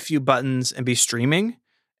down, hit a few buttons, and be streaming.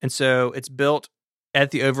 And so it's built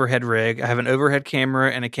at the overhead rig. I have an overhead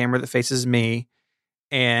camera and a camera that faces me.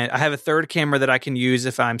 And I have a third camera that I can use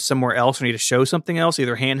if I'm somewhere else or need to show something else,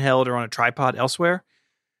 either handheld or on a tripod elsewhere.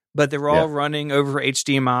 But they're all running over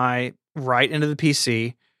HDMI right into the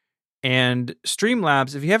PC. And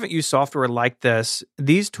Streamlabs, if you haven't used software like this,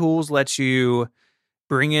 these tools let you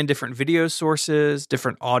bring in different video sources,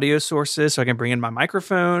 different audio sources. So I can bring in my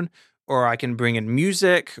microphone, or I can bring in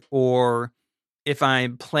music, or if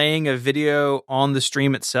I'm playing a video on the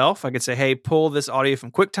stream itself, I could say, hey, pull this audio from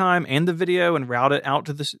QuickTime and the video and route it out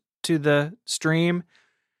to the stream.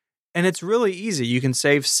 And it's really easy. You can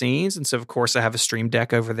save scenes. And so, of course, I have a Stream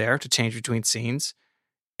Deck over there to change between scenes.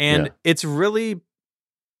 And it's really,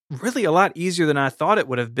 really a lot easier than I thought it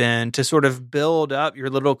would have been to sort of build up your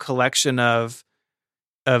little collection of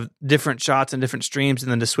different shots and different streams,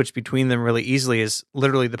 and then to switch between them really easily is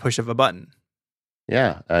literally the push of a button.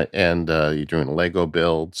 Yeah, and you're doing Lego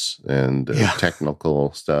builds and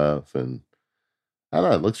technical stuff, and I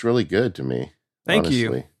don't know, it looks really good to me. Thank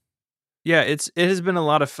honestly. you. Yeah, it has been a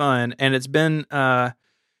lot of fun, and it's been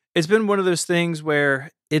one of those things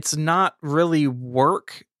where it's not really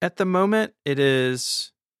work at the moment. It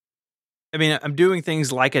is. I mean, I'm doing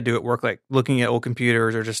things like I do at work, like looking at old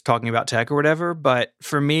computers or just talking about tech or whatever. But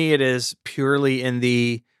for me, it is purely in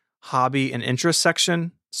the hobby and interest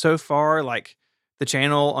section so far. Like, the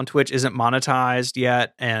channel on Twitch isn't monetized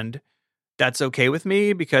yet, and that's okay with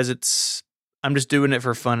me because I'm just doing it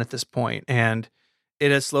for fun at this point. And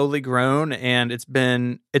it has slowly grown, and it's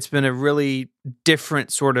been a really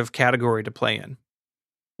different sort of category to play in.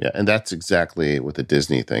 Yeah, and that's exactly what the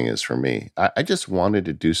Disney thing is for me. I just wanted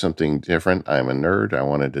to do something different. I'm a nerd. I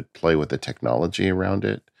wanted to play with the technology around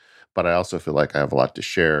it, but I also feel like I have a lot to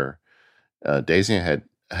share. Daisy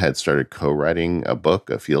had started co-writing a book,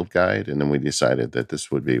 a field guide, and then we decided that this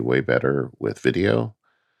would be way better with video.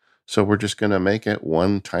 So we're just going to make it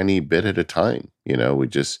one tiny bit at a time.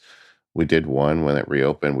 We did one when it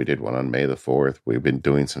reopened. We did one on May the 4th. We've been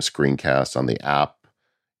doing some screencasts on the app.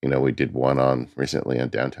 We did one recently on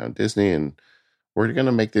Downtown Disney, and we're going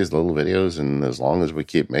to make these little videos. And as long as we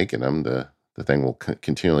keep making them, the thing will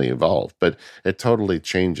continually evolve. But it totally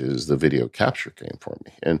changes the video capture game for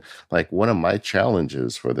me. And like one of my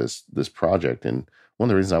challenges for this project, and one of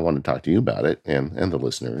the reasons I want to talk to you about it and the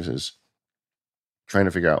listeners, is trying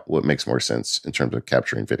to figure out what makes more sense in terms of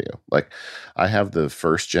capturing video. Like, I have the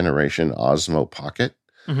first generation Osmo Pocket,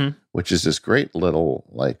 which is this great little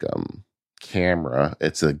camera.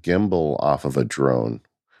 It's a gimbal off of a drone,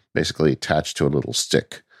 basically attached to a little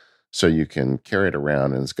stick. So you can carry it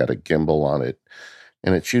around, and it's got a gimbal on it,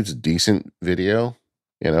 and it shoots decent video,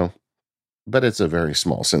 but it's a very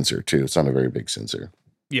small sensor too. It's not a very big sensor.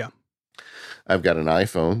 Yeah. I've got an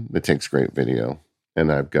iPhone that takes great video,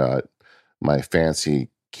 and I've got my fancy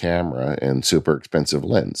camera and super expensive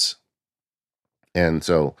lens. And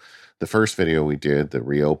so the first video we did, the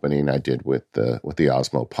reopening, I did with the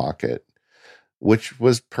Osmo Pocket, which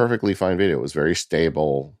was perfectly fine video. It was very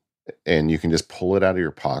stable, and you can just pull it out of your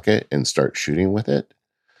pocket and start shooting with it.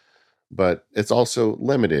 But it's also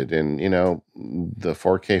limited, and the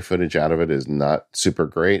 4K footage out of it is not super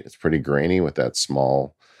great. It's pretty grainy with that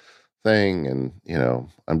small thing, and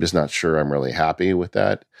I'm just not sure I'm really happy with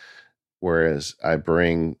that. Whereas I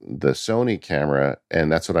bring the Sony camera,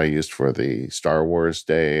 and that's what I used for the Star Wars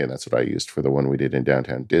day, and that's what I used for the one we did in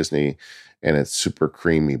Downtown Disney, and it's super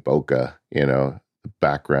creamy bokeh, the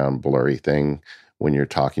background blurry thing when you're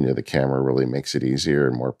talking to the camera really makes it easier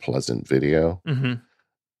and more pleasant video. Mm-hmm.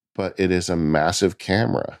 But it is a massive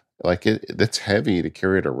camera. Like, it's heavy to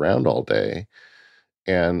carry it around all day,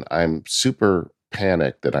 and I'm super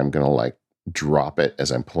panicked that I'm going to drop it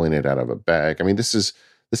as I'm pulling it out of a bag. I mean, this is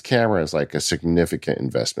this camera is like a significant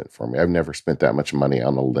investment for me. I've never spent that much money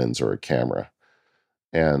on a lens or a camera.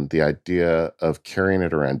 And the idea of carrying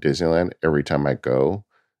it around Disneyland every time I go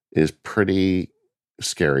is pretty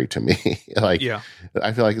scary to me. Like, Yeah.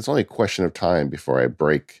 I feel like it's only a question of time before I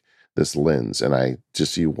break this lens and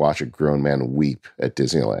you watch a grown man weep at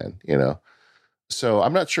Disneyland, you know? So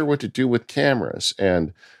I'm not sure what to do with cameras.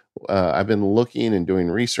 And I've been looking and doing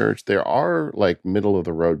research. There are like middle of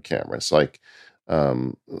the road cameras,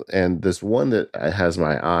 and this one that has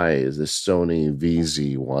my eye is this Sony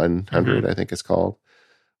VZ100, I think it's called,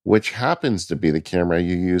 which happens to be the camera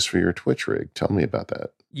you use for your Twitch rig. Tell me about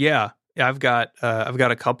that. Yeah. I've got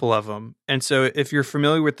a couple of them. And so if you're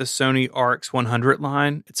familiar with the Sony RX100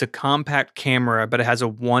 line, it's a compact camera, but it has a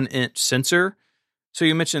 1-inch sensor. So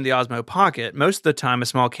you mentioned the Osmo Pocket. Most of the time, a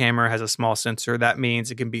small camera has a small sensor. That means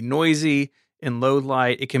it can be noisy in low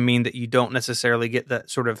light. It can mean that you don't necessarily get that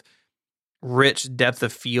sort of rich depth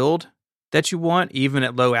of field that you want. Even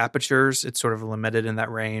at low apertures, it's sort of limited in that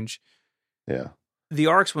range. Yeah. The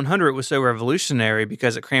RX100 was so revolutionary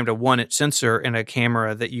because it crammed a 1-inch sensor in a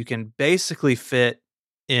camera that you can basically fit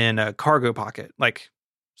in a cargo pocket. Like,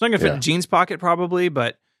 it's not going to fit in a jeans pocket probably,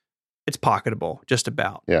 but it's pocketable just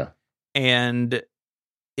about. Yeah. And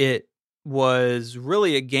it was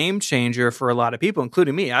really a game changer for a lot of people,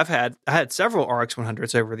 including me. I had several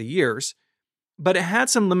RX100s over the years, but it had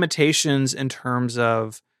some limitations in terms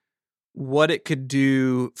of what it could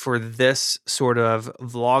do for this sort of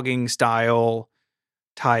vlogging style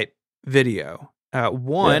type video.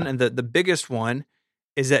 And the biggest one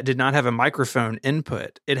is that it did not have a microphone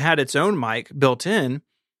input. It had its own mic built in,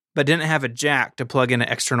 but didn't have a jack to plug in an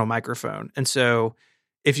external microphone. And so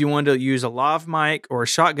if you wanted to use a lav mic or a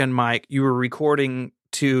shotgun mic, you were recording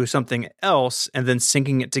to something else and then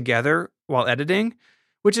syncing it together while editing,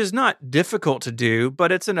 which is not difficult to do,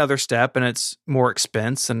 but it's another step and it's more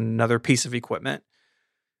expense and another piece of equipment.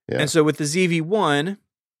 Yeah. And so with the ZV-1,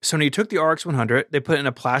 Sony took the RX100, they put it in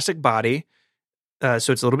a plastic body, so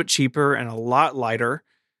it's a little bit cheaper and a lot lighter,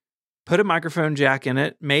 put a microphone jack in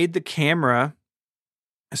it, made the touchscreen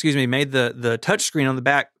on the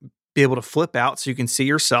back be able to flip out so you can see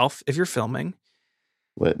yourself if you're filming.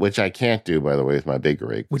 Which I can't do, by the way, with my big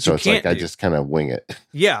rig. So it's like I just kind of wing it.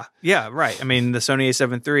 Yeah, right. I mean, the Sony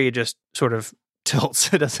A7 III just sort of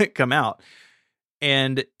tilts. It doesn't come out.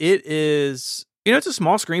 And it is, it's a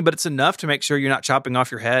small screen, but it's enough to make sure you're not chopping off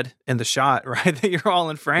your head in the shot, right? That you're all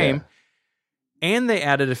in frame. Yeah. And they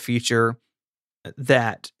added a feature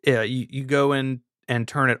that you go in and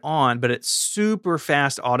turn it on, but it's super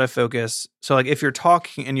fast autofocus. So like if you're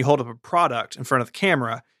talking and you hold up a product in front of the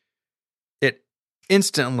camera, it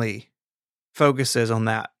instantly focuses on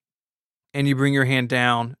that. And you bring your hand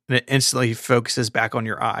down and it instantly focuses back on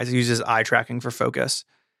your eyes. It uses eye tracking for focus.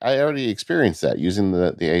 I already experienced that using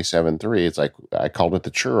the A7 III. It's like I called it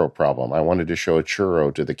the churro problem. I wanted to show a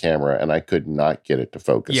churro to the camera and I could not get it to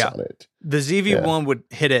focus on it. The ZV-1 would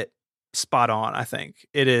hit it spot on, I think.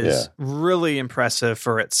 It is really impressive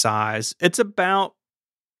for its size. It's about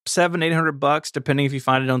 $700-800, depending if you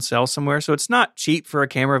find it on sale somewhere. So it's not cheap for a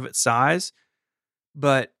camera of its size,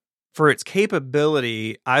 but for its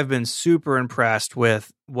capability, I've been super impressed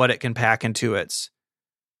with what it can pack into its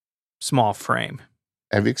small frame.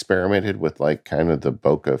 Have you experimented with like kind of the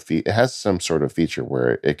bokeh feature? It has some sort of feature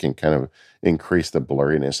where it can kind of increase the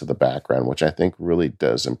blurriness of the background, which I think really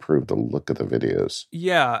does improve the look of the videos.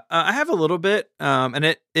 Yeah, I have a little bit, and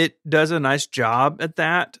it does a nice job at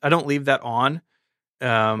that. I don't leave that on.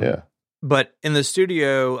 But in the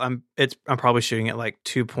studio, I'm probably shooting at like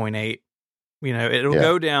 2.8. It'll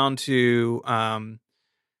go down to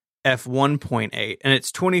f1.8, and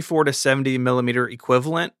it's 24 to 70 millimeter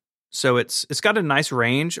equivalent. So it's got a nice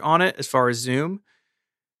range on it as far as zoom.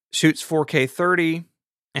 Shoots 4K 30.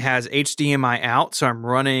 It has HDMI out, so I'm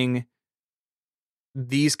running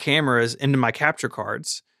these cameras into my capture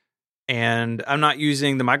cards. And I'm not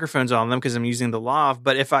using the microphones on them because I'm using the lav.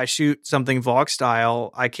 But if I shoot something vlog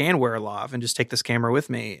style, I can wear a lav and just take this camera with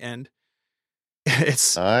me. And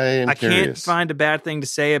I can't find a bad thing to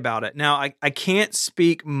say about it. Now, I can't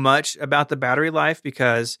speak much about the battery life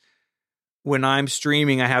because when I'm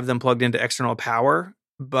streaming, I have them plugged into external power,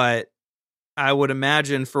 but I would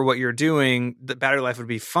imagine for what you're doing, the battery life would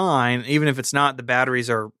be fine. Even if it's not, the batteries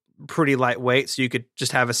are pretty lightweight, so you could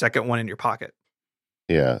just have a second one in your pocket.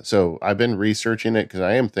 Yeah. So I've been researching it because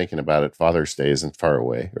I am thinking about it. Father's Day isn't far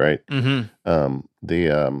away, right? Mm-hmm.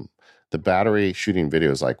 The battery shooting video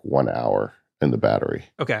is like 1 hour in the battery.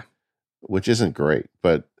 Okay. Which isn't great,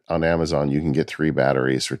 but on Amazon you can get 3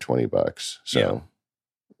 batteries for $20. So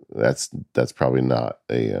that's probably not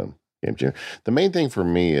a Game changer. The main thing for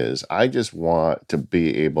me is I just want to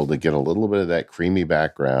be able to get a little bit of that creamy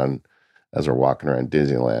background as we're walking around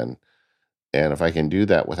Disneyland. And if I can do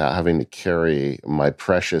that without having to carry my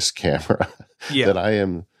precious camera, that I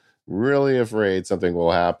am really afraid something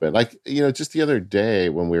will happen. Like, just the other day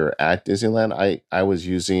when we were at Disneyland, I was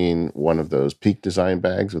using one of those Peak Design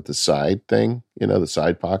bags with the side thing, the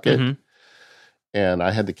side pocket. Mm-hmm. And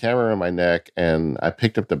I had the camera on my neck, and I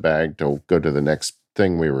picked up the bag to go to the next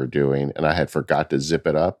thing we were doing, and I had forgot to zip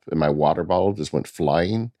it up, and my water bottle just went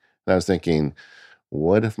flying. And I was thinking,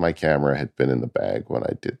 what if my camera had been in the bag when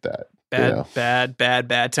I did that?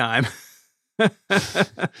 Bad time.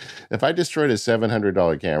 If I destroyed a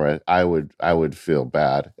 $700 camera, I would feel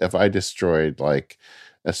bad. If I destroyed like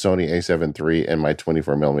a Sony A7 III and my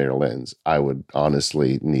 24 millimeter lens, I would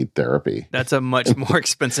honestly need therapy. That's a much more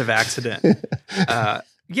expensive accident.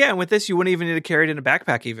 And with this, you wouldn't even need to carry it in a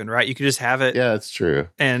backpack even, right? You could just have it. Yeah, that's true.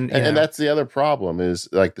 And that's the other problem is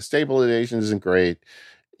like the stabilization isn't great.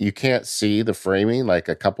 You can't see the framing, like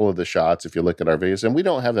a couple of the shots, if you look at our videos, and we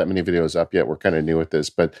don't have that many videos up yet. We're kind of new at this,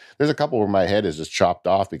 but there's a couple where my head is just chopped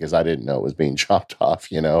off because I didn't know it was being chopped off,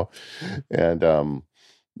 and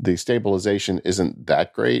the stabilization isn't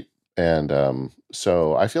that great. And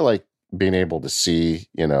so I feel like being able to see,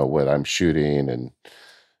 what I'm shooting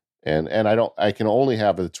and I can only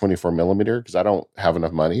have a 24 millimeter because I don't have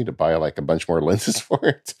enough money to buy like a bunch more lenses for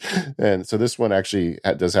it. And so this one actually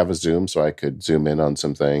does have a zoom, so I could zoom in on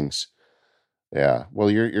some things. Yeah.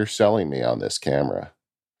 Well, you're selling me on this camera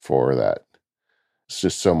for that. It's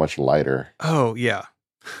just so much lighter. Oh yeah.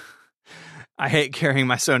 I hate carrying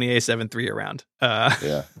my Sony A7 III around.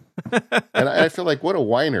 Yeah. And I feel like what a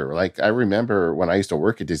whiner. Like I remember when I used to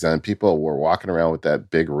work at Design, people were walking around with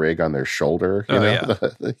that big rig on their shoulder. Yeah.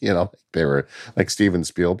 They were like Steven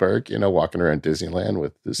Spielberg, walking around Disneyland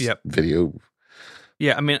with this video.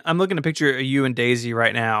 Yeah. I mean, I'm looking at a picture of you and Daisy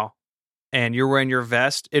right now, and you're wearing your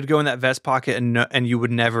vest. It'd go in that vest pocket and you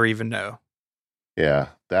would never even know. Yeah.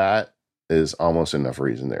 That is almost enough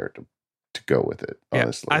reason there to go with it,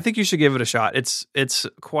 honestly. I think you should give it a shot. It's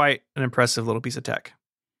quite an impressive little piece of tech.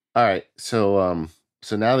 All right. So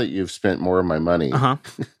now that you've spent more of my money, what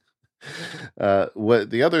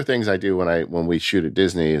the other things I do when we shoot at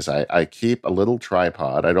Disney is I keep a little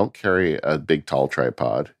tripod. I don't carry a big tall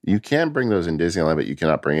tripod. You can bring those in Disneyland, but you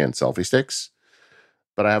cannot bring in selfie sticks.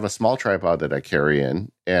 But I have a small tripod that I carry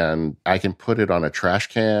in, and I can put it on a trash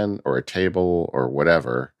can or a table or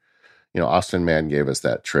whatever. Austin Mann gave us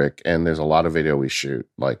that trick, and there's a lot of video we shoot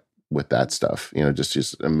like with that stuff.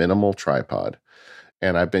 Just a minimal tripod.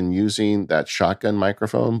 And I've been using that shotgun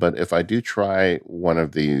microphone, but if I do try one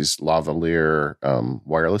of these lavalier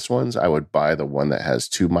wireless ones, I would buy the one that has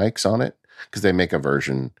 2 mics on it because they make a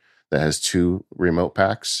version that has 2 remote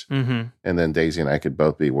packs. Mm-hmm. And then Daisy and I could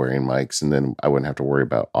both be wearing mics, and then I wouldn't have to worry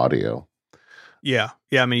about audio. Yeah.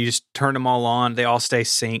 Yeah. I mean, you just turn them all on. They all stay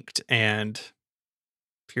synced, and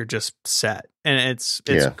you're just set. And it's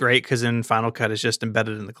great because then Final Cut is just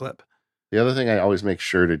embedded in the clip. The other thing I always make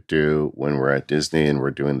sure to do when we're at Disney and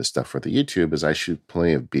we're doing the stuff for the YouTube is I shoot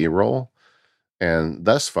plenty of B-roll. And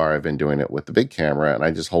thus far, I've been doing it with the big camera, and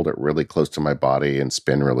I just hold it really close to my body and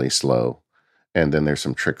spin really slow. And then there's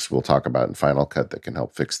some tricks we'll talk about in Final Cut that can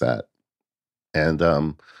help fix that. And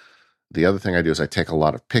the other thing I do is I take a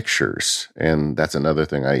lot of pictures. And that's another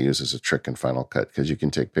thing I use as a trick in Final Cut because you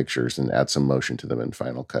can take pictures and add some motion to them in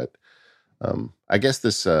Final Cut. I guess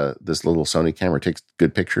this little Sony camera takes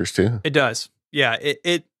good pictures too. It does. Yeah.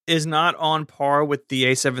 It is not on par with the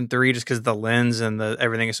A7 III just because the lens and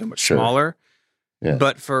everything is so much smaller. Yeah.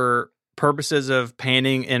 But for purposes of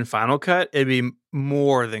painting in Final Cut, it'd be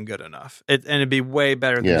more than good enough. And it'd be way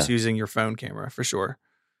better than just using your phone camera for sure.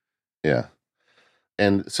 Yeah.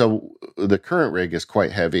 And so the current rig is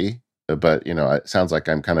quite heavy, but it sounds like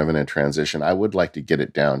I'm kind of in a transition. I would like to get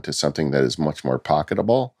it down to something that is much more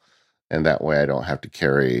pocketable. And that way I don't have to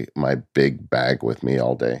carry my big bag with me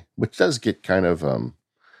all day, which does get kind of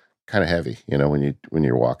heavy, when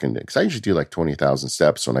you're walking. Because I usually do like 20,000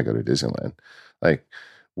 steps when I go to Disneyland. Like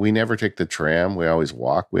we never take the tram. We always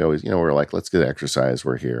walk. We always, we're like, let's get exercise.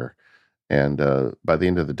 We're here. And by the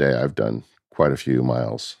end of the day, I've done quite a few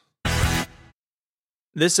miles.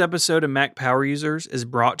 This episode of Mac Power Users is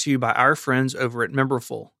brought to you by our friends over at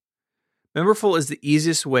Memberful. Memberful is the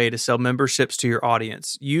easiest way to sell memberships to your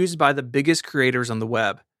audience, used by the biggest creators on the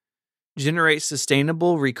web. Generate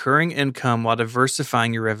sustainable, recurring income while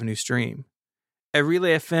diversifying your revenue stream. At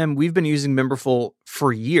Relay FM, we've been using Memberful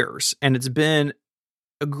for years, and it's been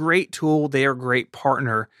a great tool. They are a great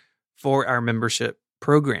partner for our membership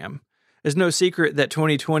program. It's no secret that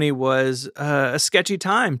 2020 was a sketchy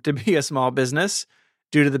time to be a small business,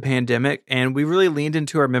 due to the pandemic, and we really leaned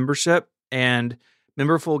into our membership, and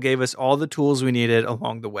Memberful gave us all the tools we needed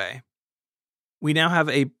along the way. We now have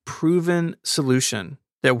a proven solution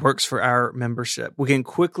that works for our membership. We can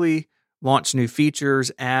quickly launch new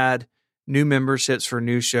features, add new memberships for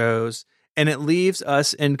new shows, and it leaves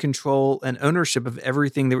us in control and ownership of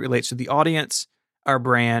everything that relates to the audience, our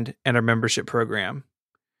brand, and our membership program.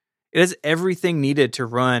 It has everything needed to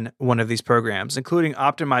run one of these programs, including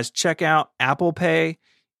optimized checkout, Apple Pay,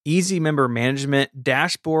 easy member management,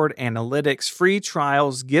 dashboard analytics, free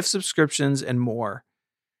trials, gift subscriptions, and more.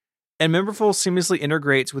 And Memberful seamlessly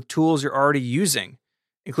integrates with tools you're already using,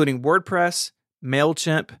 including WordPress,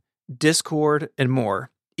 MailChimp, Discord, and more.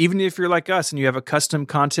 Even if you're like us and you have a custom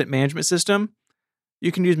content management system,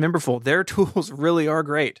 you can use Memberful. Their tools really are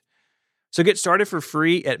great. So get started for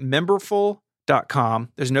free at Memberful.com.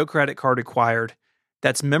 There's no credit card required.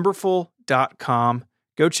 That's Memberful.com.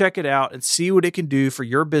 Go check it out and see what it can do for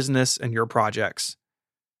your business and your projects.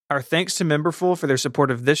 Our thanks to Memberful for their support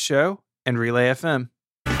of this show and Relay FM.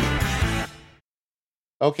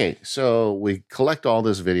 Okay, so we collect all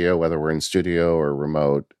this video, whether we're in studio or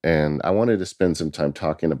remote, and I wanted to spend some time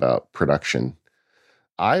talking about production.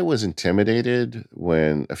 I was intimidated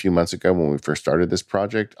when a few months ago when we first started this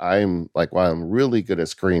project. I'm like, well, I'm really good at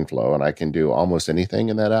ScreenFlow and I can do almost anything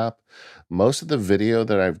in that app. Most of the video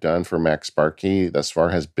that I've done for MacSparky thus far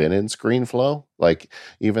has been in ScreenFlow. Like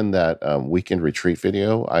even that weekend retreat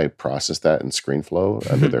video, I processed that in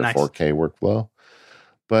ScreenFlow under their Nice. 4K workflow.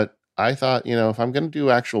 But I thought, if I'm going to do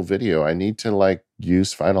actual video, I need to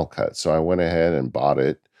use Final Cut. So I went ahead and bought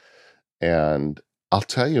it. And I'll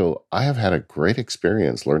tell you, I have had a great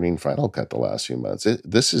experience learning Final Cut the last few months.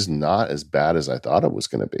 This is not as bad as I thought it was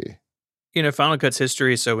going to be. Final Cut's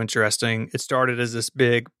history is so interesting. It started as this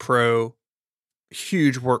big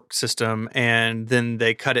huge work system, and then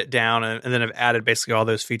they cut it down and then have added basically all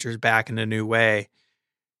those features back in a new way.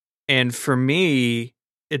 And for me,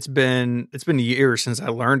 it's been years since I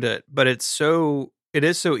learned it, but it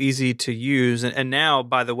is so easy to use. And now,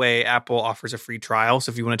 by the way, Apple offers a free trial.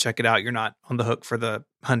 So if you want to check it out, you're not on the hook for the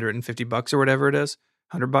 $150 or whatever it is,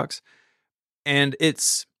 $100. And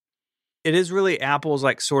it is really Apple's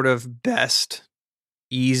sort of best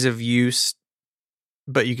ease of use,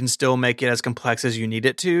 but you can still make it as complex as you need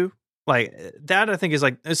it to. That I think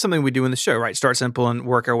is something we do in the show, right? Start simple and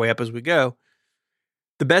work our way up as we go.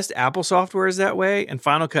 The best Apple software is that way, and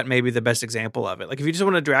Final Cut may be the best example of it. If you just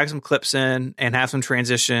want to drag some clips in and have some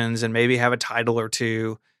transitions and maybe have a title or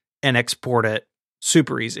two and export it,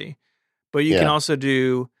 super easy. But you can also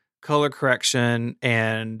do color correction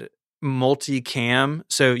and multicam,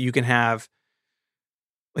 so you can have,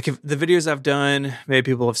 if the videos I've done,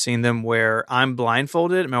 maybe people have seen them where I'm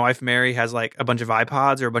blindfolded. My wife Mary has a bunch of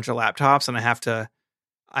iPods or a bunch of laptops, and I have to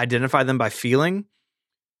identify them by feeling.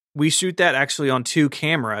 We shoot that actually on 2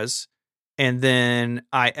 cameras, and then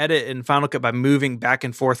I edit in Final Cut by moving back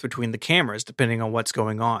and forth between the cameras, depending on what's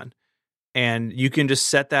going on. And you can just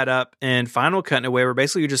set that up in Final Cut in a way where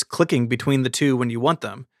basically you're just clicking between the two when you want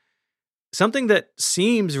them. Something that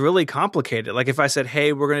seems really complicated. If I said,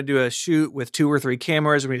 hey, we're going to do a shoot with 2 or 3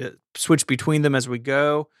 cameras, we need to switch between them as we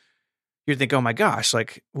go, you'd think, oh my gosh,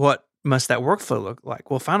 what must that workflow look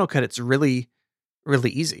like? Well, Final Cut, it's really, really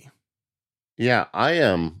easy. Yeah, I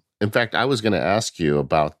am. In fact, I was going to ask you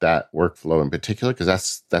about that workflow in particular,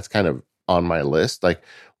 because that's kind of on my list.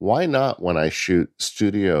 Why not, when I shoot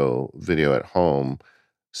studio video at home,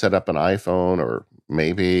 set up an iPhone or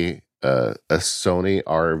maybe a Sony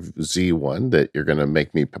RZ1 that you're going to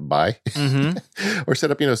make me buy, or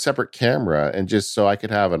set up, separate camera, and just so I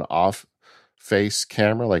could have an off face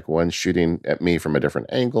camera, one shooting at me from a different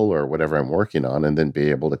angle or whatever I'm working on, and then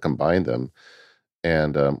be able to combine them.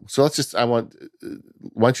 And so why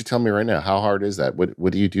don't you tell me right now, how hard is that?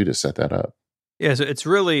 What do you do to set that up? Yeah, so it's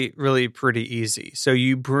really, really pretty easy. So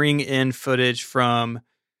you bring in footage from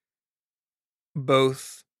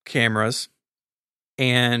both cameras,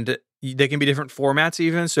 and they can be different formats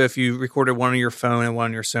even. So if you recorded one on your phone and one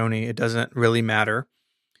on your Sony, it doesn't really matter.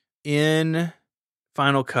 In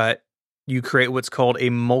Final Cut, you create what's called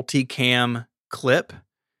a multicam clip.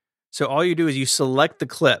 So all you do is you select the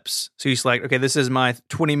clips. So you select, okay, this is my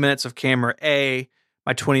 20 minutes of camera A,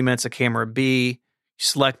 my 20 minutes of camera B. You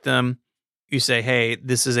select them. You say, hey,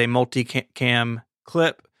 this is a multicam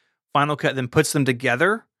clip. Final Cut then puts them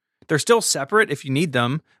together. They're still separate if you need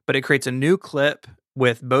them, but it creates a new clip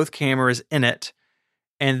with both cameras in it.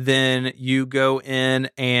 And then you go in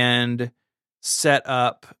and set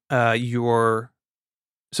up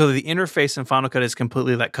so the interface in Final Cut is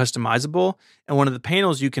completely customizable. And one of the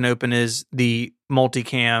panels you can open is the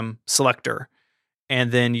multicam selector.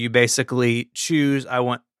 and then you basically choose, I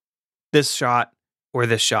want this shot or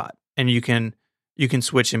this shot, and you can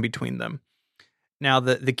switch in between them. Now,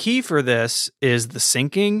 the key for this is the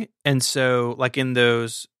syncing. And so, like in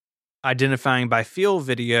those identifying by feel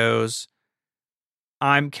videos,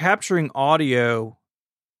 I'm capturing audio.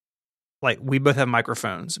 Like, we both have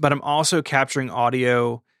microphones, but I'm also capturing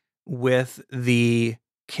audio with the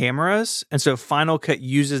cameras. And so Final Cut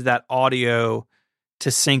uses that audio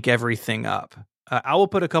to sync everything up. I will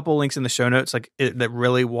put a couple links in the show notes that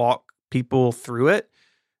really walk people through it.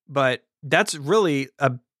 But that's really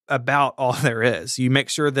about all there is. You make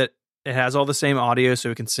sure that it has all the same audio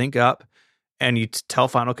so it can sync up, and you tell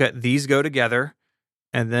Final Cut these go together,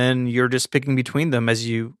 and then you're just picking between them as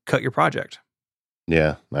you cut your project.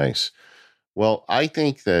 Yeah, nice. Well, I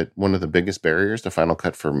think that one of the biggest barriers to Final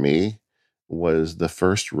Cut for me was the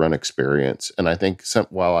first run experience. And I think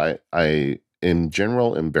while I in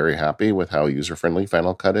general am very happy with how user-friendly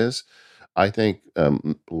Final Cut is, I think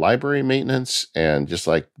library maintenance and just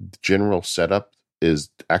like general setup is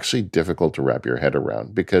actually difficult to wrap your head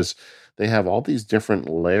around, because they have all these different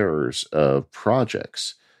layers of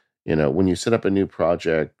projects. When you set up a new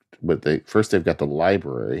project, first they've got the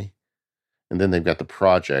library, and then they've got the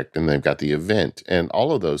project, and they've got the event, and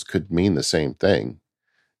all of those could mean the same thing.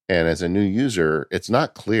 And as a new user, it's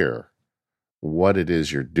not clear what it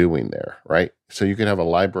is you're doing there, right? So you can have a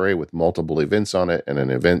library with multiple events on it, and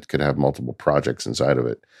an event could have multiple projects inside of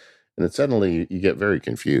it. And then suddenly you get very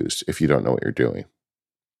confused if you don't know what you're doing.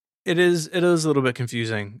 It is a little bit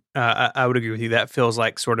confusing. I would agree with you. That feels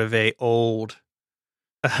like sort of a old,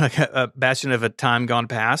 like a bastion of a time gone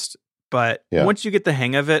past. But once you get the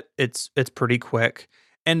hang of it, it's pretty quick.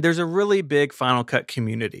 And there's a really big Final Cut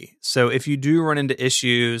community. So if you do run into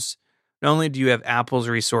issues, not only do you have Apple's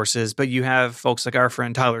resources, but you have folks like our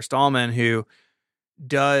friend Tyler Stallman, who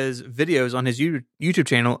does videos on his YouTube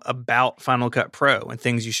channel about Final Cut Pro and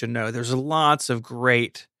things you should know. There's lots of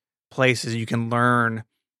great places you can learn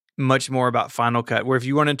much more about Final Cut, where if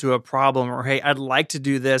you run into a problem or, hey, I'd like to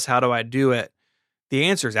do this, how do I do it? The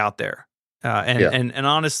answer's out there. And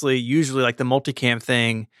honestly, usually like the multicam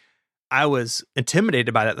thing, I was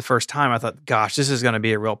intimidated by that the first time. I thought, gosh, this is going to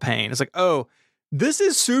be a real pain. It's like, oh, this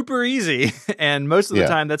is super easy. And most of the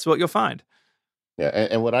time, that's what you'll find. Yeah.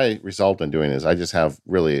 And what I resolved in doing is I just have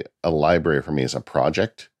really a library for me as a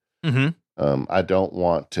project. Mm-hmm. I don't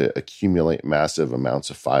want to accumulate massive amounts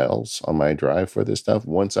of files on my drive for this stuff.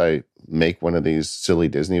 Once I make one of these silly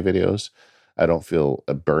Disney videos, I don't feel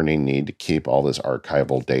a burning need to keep all this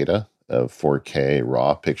archival data of 4K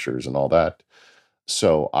raw pictures and all that.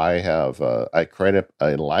 So I created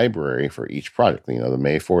a library for each project. The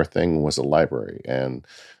May 4th thing was a library, and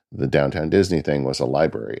the Downtown Disney thing was a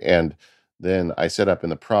library. And then I set up in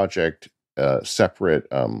the project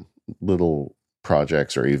separate little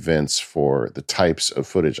projects or events for the types of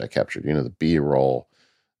footage I captured. The B-roll,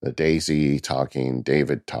 the Daisy talking,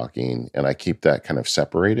 David talking, and I keep that kind of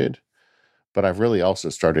separated. But I've really also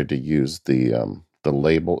started to use the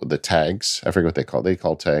label, the tags. I forget what they call. They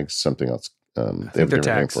call tags something else. They have a different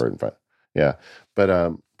name for it. Yeah,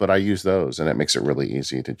 but I use those, and it makes it really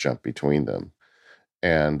easy to jump between them.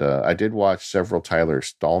 And I did watch several Tyler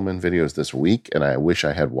Stallman videos this week, and I wish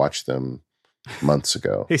I had watched them months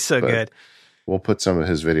ago. He's so good. We'll put some of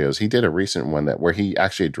his videos. He did a recent one where he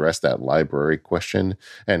actually addressed that library question,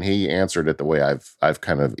 and he answered it the way I've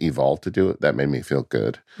kind of evolved to do it. That made me feel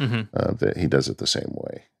good. Mm-hmm. That he does it the same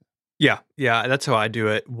way. Yeah, that's how I do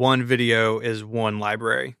it. One video is one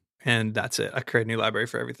library, and that's it. I create a new library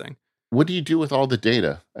for everything. What do you do with all the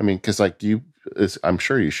data? I mean, because I'm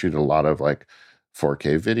sure you shoot a lot of like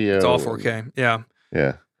 4K video. It's all 4K. Yeah.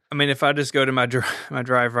 I mean, if I just go to my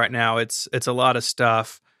drive right now, it's a lot of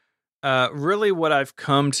stuff. Really, what I've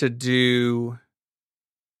come to do,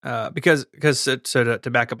 because to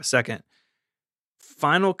back up a second,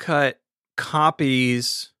 Final Cut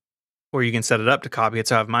copies, or you can set it up to copy. It's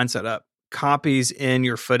how I have mine set up. Copies in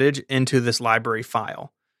your footage into this library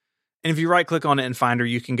file. And if you right click on it in Finder,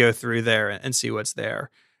 you can go through there and see what's there.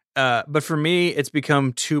 But for me, it's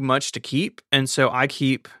become too much to keep. And so I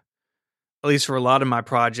keep, at least for a lot of my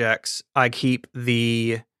projects, I keep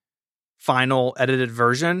the final edited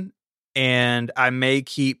version, and I may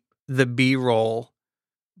keep the B-roll,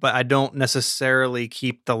 but I don't necessarily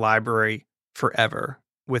keep the library forever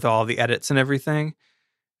with all the edits and everything.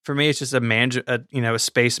 For me, it's just a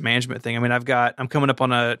space management thing. I mean, I'm coming up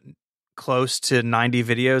on a close to 90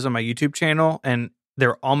 videos on my YouTube channel, and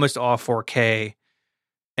they're almost all 4K,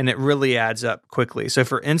 and it really adds up quickly. So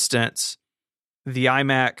for instance, the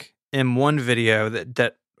iMac M1 video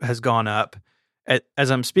that has gone up,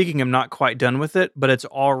 as I'm speaking, I'm not quite done with it, but it's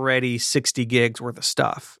already 60 gigs worth of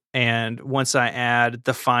stuff. And once I add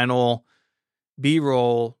the final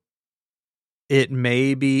B-roll, it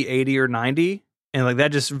may be 80 or 90. And like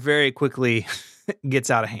that just very quickly gets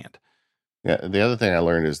out of hand. Yeah. The other thing I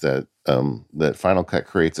learned is that that Final Cut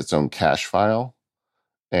creates its own cache file,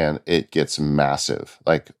 and it gets massive.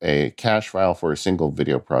 Like a cache file for a single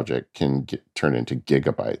video project can turn into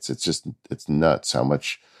gigabytes. It's nuts how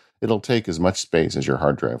much it'll take, as much space as your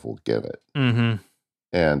hard drive will give it. Mm-hmm.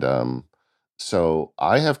 And so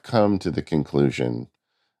I have come to the conclusion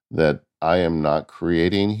that I am not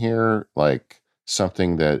creating here like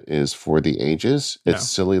something that is for the ages. It's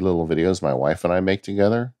silly little videos my wife and I make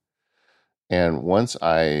together. And once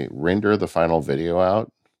I render the final video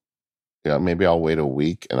out, maybe I'll wait a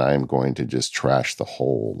week and I'm going to just trash the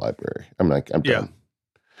whole library. I'm done.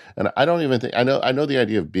 And I don't even think I know the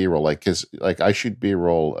idea of B-roll, because I shoot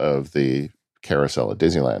B-roll of the carousel at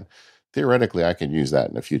Disneyland. Theoretically, I could use that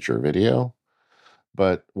in a future video.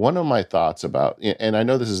 But one of my thoughts about, and I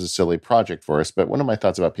know this is a silly project for us, but one of my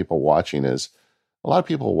thoughts about people watching is a lot of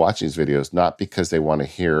people watch these videos not because they want to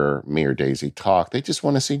hear me or Daisy talk. They just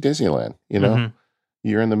want to see Disneyland. Mm-hmm.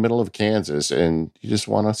 You're in the middle of Kansas and you just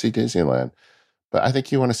want to see Disneyland. But I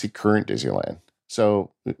think you want to see current Disneyland.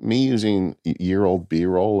 So me using year-old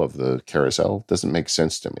B-roll of the carousel doesn't make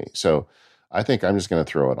sense to me. So I think I'm just going to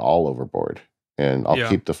throw it all overboard. And I'll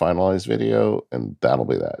keep the finalized video, and that'll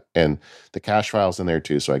be that. And the cache file's in there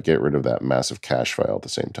too, so I get rid of that massive cache file at the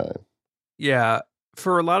same time. Yeah.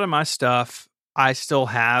 For a lot of my stuff, I still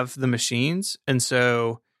have the machines. And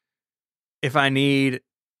so if I need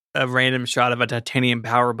a random shot of a titanium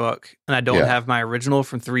power book and I don't have my original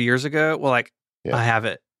from 3 years ago, well, I have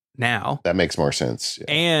it now. That makes more sense. Yeah.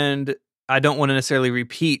 And I don't want to necessarily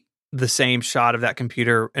repeat the same shot of that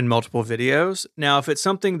computer in multiple videos. Now, if it's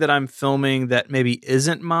something that I'm filming that maybe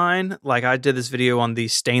isn't mine, like I did this video on the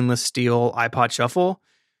stainless steel iPod Shuffle,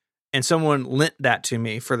 and someone lent that to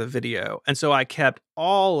me for the video. And so I kept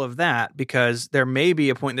all of that because there may be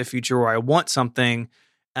a point in the future where I want something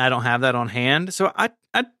and I don't have that on hand. So I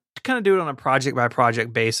kind of do it on a project by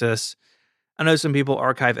project basis. I know some people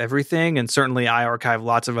archive everything, and certainly I archive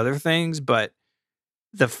lots of other things, but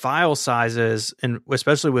the file sizes, and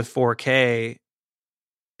especially with 4K,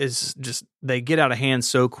 is just, they get out of hand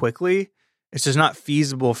so quickly. It's just not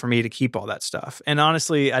feasible for me to keep all that stuff. And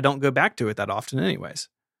honestly, I don't go back to it that often anyways.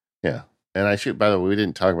 Yeah. And I shoot, by the way, we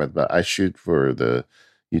didn't talk about it, but I shoot for the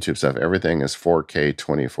YouTube stuff. Everything is 4K,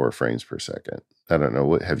 24 frames per second. I don't know.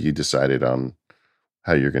 What have you decided on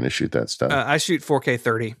how you're going to shoot that stuff? I shoot 4K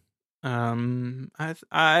 30.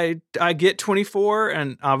 I get 24,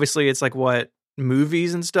 and obviously it's like what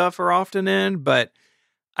movies and stuff are often in, but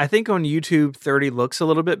I think on YouTube 30 looks a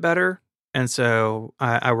little bit better, and so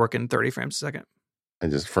I work in 30 frames a second.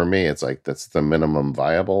 And just for me, it's like that's the minimum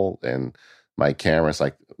viable, and my camera's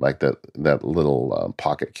like that little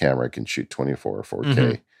pocket camera can shoot 24 or 4K.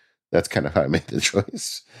 Mm-hmm. That's kind of how I made the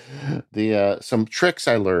choice. The some tricks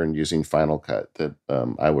I learned using Final Cut that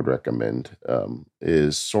I would recommend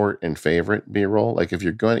is sort and favorite B-roll. Like if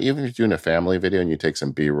you're even if you're doing a family video and you take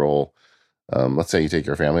some B-roll, let's say you take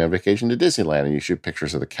your family on vacation to Disneyland and you shoot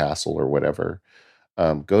pictures of the castle or whatever,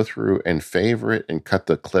 go through and favorite and cut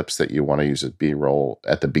the clips that you want to use as B-roll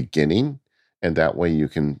at the beginning, and that way you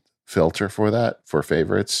can filter for that for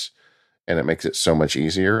favorites. And it makes it so much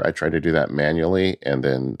easier. I try to do that manually, and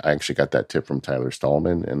then I actually got that tip from Tyler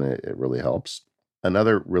Stallman, and it really helps.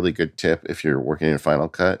 Another really good tip if you're working in Final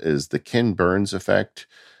Cut is the Ken Burns effect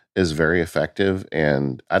is very effective,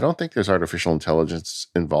 and I don't think there's artificial intelligence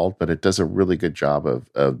involved, but it does a really good job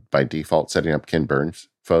of by default setting up Ken Burns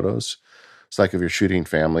photos. It's like if you're shooting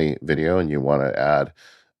family video and you want to add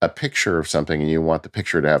a picture of something and you want the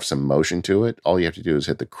picture to have some motion to it, all you have to do is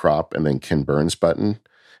hit the crop and then Ken Burns button,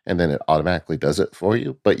 and then it automatically does it for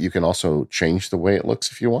you. But you can also change the way it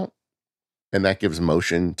looks if you want. And that gives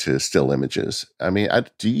motion to still images. I mean,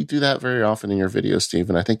 do you do that very often in your videos,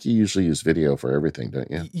 Stephen? I think you usually use video for everything, don't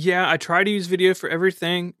you? Yeah, I try to use video for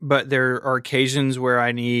everything, but there are occasions where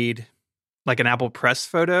I need like an Apple Press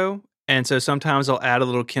photo. And so sometimes I'll add a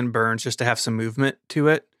little Ken Burns just to have some movement to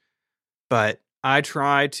it. But I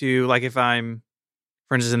try to, like if I'm,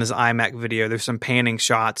 for instance, in this iMac video, there's some panning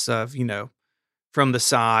shots of, from the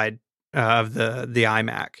side of the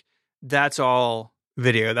iMac. That's all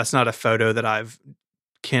video. That's not a photo that I've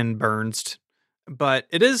Ken Burns'd. But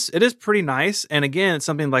it is pretty nice. And again, it's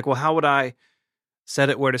something like, well, how would I set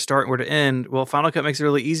it where to start and where to end? Well, Final Cut makes it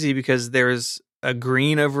really easy because there's a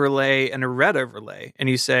green overlay and a red overlay. And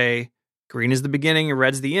you say green is the beginning and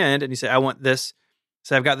red's the end. And you say, I want this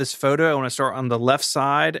Say I've got this photo, I want to start on the left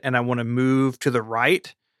side and I want to move to the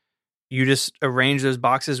right. You just arrange those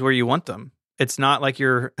boxes where you want them. It's not like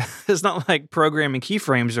it's not like programming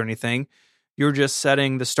keyframes or anything. You're just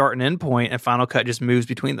setting the start and end point, and Final Cut just moves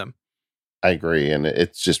between them. I agree. And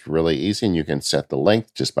it's just really easy, and you can set the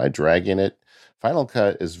length just by dragging it. Final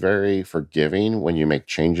Cut is very forgiving when you make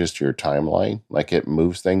changes to your timeline, like it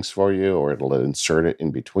moves things for you or it'll insert it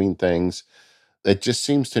in between things. It just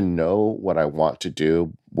seems to know what I want to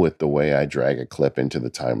do with the way I drag a clip into the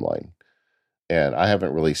timeline. And I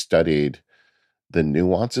haven't really studied the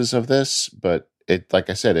nuances of this, but like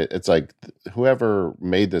I said, it's like whoever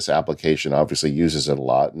made this application obviously uses it a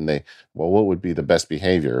lot. And what would be the best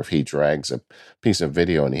behavior if he drags a piece of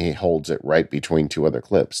video and he holds it right between two other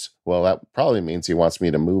clips? Well, that probably means he wants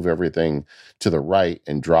me to move everything to the right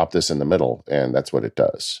and drop this in the middle. And that's what it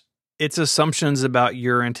does. Its assumptions about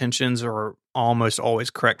your intentions are almost always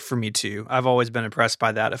correct for me too. I've always been impressed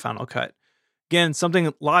by that at Final Cut. Again,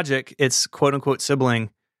 something Logic, its quote unquote sibling,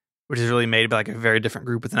 which is really made by like a very different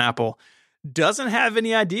group within Apple, doesn't have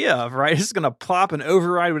any idea of, right? It's going to plop and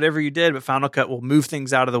override whatever you did, but Final Cut will move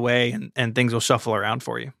things out of the way and things will shuffle around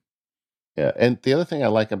for you. Yeah. And the other thing I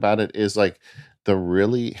like about it is like the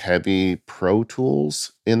really heavy Pro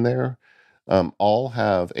tools in there all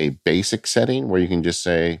have a basic setting where you can just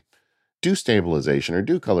say, do stabilization or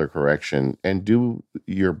do color correction and do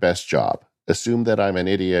your best job. Assume that I'm an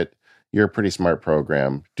idiot. You're a pretty smart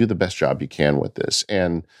program. Do the best job you can with this.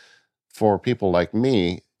 And for people like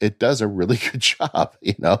me, it does a really good job,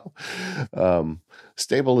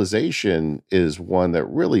 Stabilization is one that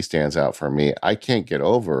really stands out for me. I can't get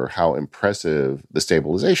over how impressive the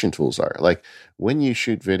stabilization tools are. Like when you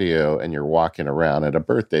shoot video and you're walking around at a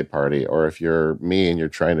birthday party, or if you're me and you're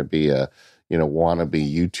trying to be a,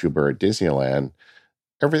 wannabe YouTuber at Disneyland,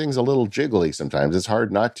 everything's a little jiggly sometimes. It's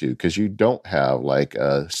hard not to because you don't have like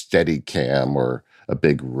a steady cam or a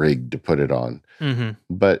big rig to put it on. Mm-hmm.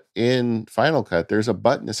 But in Final Cut, there's a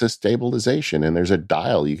button that says stabilization, and there's a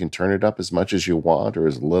dial. You can turn it up as much as you want or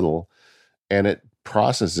as little, and it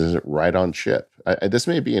processes it right on chip. This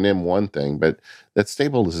may be an M1 thing, but that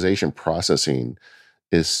stabilization processing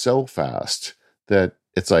is so fast that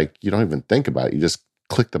it's like you don't even think about it. You just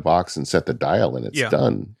click the box and set the dial, and it's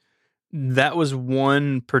done. That was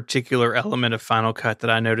one particular element of Final Cut that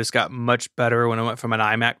I noticed got much better when I went from an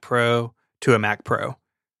iMac Pro to a Mac Pro,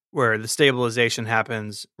 where the stabilization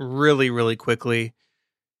happens really, really quickly.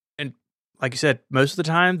 And like you said, most of the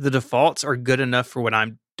time, the defaults are good enough for what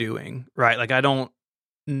I'm doing, right? Like I don't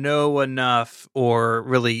know enough or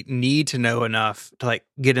really need to know enough to like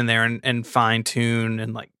get in there and fine tune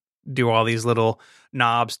and like do all these little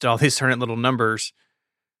knobs to all these certain little numbers.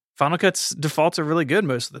 Final Cut's defaults are really good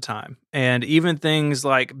most of the time. And even things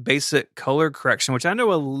like basic color correction, which I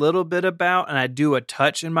know a little bit about and I do a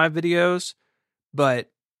touch in my videos,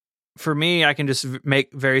 but for me, I can just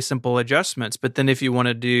make very simple adjustments. But then if you want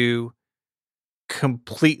to do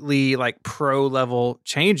completely like pro level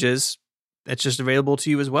changes, it's just available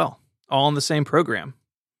to you as well, all in the same program.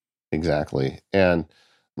 Exactly. And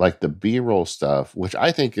like the B-roll stuff, which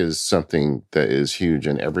I think is something that is huge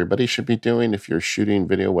and everybody should be doing if you're shooting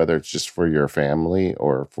video, whether it's just for your family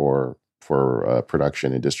or for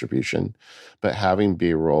production and distribution. But having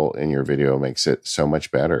B-roll in your video makes it so much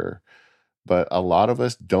better. But a lot of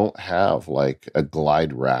us don't have like a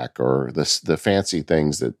glide rack or the fancy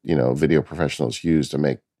things that, video professionals use to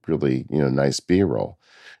make really, nice B-roll.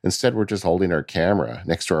 Instead, we're just holding our camera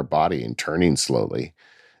next to our body and turning slowly.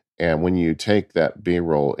 And when you take that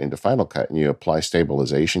B-roll into Final Cut and you apply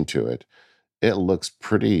stabilization to it, it looks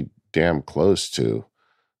pretty damn close to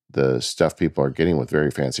the stuff people are getting with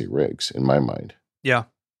very fancy rigs, in my mind. Yeah,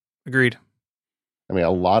 agreed. I mean,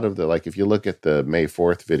 a lot of if you look at the May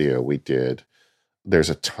 4th video we did,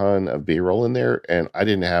 there's a ton of B-roll in there, and I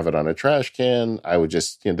didn't have it on a trash can. I would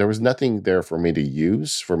just, there was nothing there for me to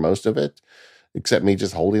use for most of it, except me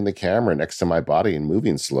just holding the camera next to my body and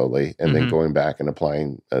moving slowly and then going back and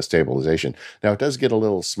applying stabilization. Now, it does get a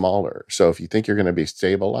little smaller. So if you think you're going to be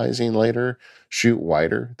stabilizing later, shoot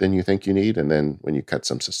wider than you think you need. And then when you cut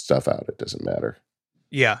some stuff out, it doesn't matter.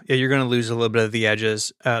 Yeah, you're going to lose a little bit of the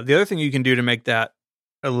edges. The other thing you can do to make that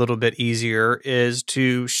a little bit easier is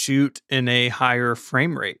to shoot in a higher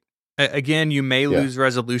frame rate. Again, you may lose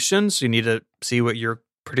resolution, so you need to see what your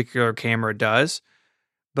particular camera does.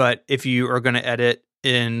 But if you are going to edit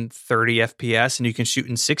in 30 FPS and you can shoot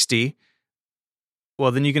in 60, well,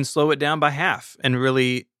 then you can slow it down by half and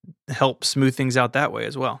really help smooth things out that way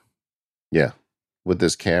as well. Yeah. With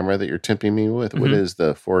this camera that you're tempting me with, what is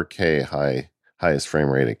the 4K highest frame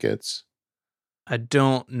rate it gets? I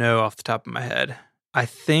don't know off the top of my head. I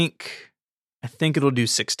think I think it'll do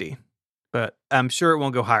 60, but I'm sure it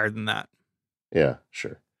won't go higher than that. Yeah,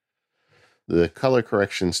 sure. The color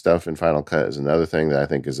correction stuff in Final Cut is another thing that I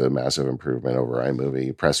think is a massive improvement over iMovie.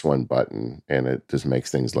 You press one button and it just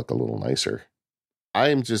makes things look a little nicer. I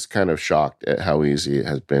am just kind of shocked at how easy it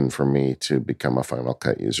has been for me to become a Final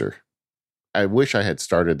Cut user. I wish I had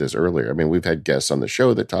started this earlier. I mean, we've had guests on the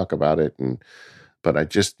show that talk about it, but I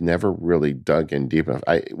just never really dug in deep enough.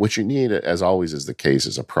 What you need, as always is the case,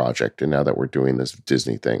 is a project. And now that we're doing this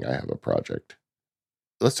Disney thing, I have a project.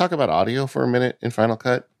 Let's talk about audio for a minute in Final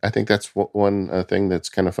Cut. I think that's one thing that's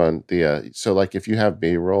kind of fun. So like if you have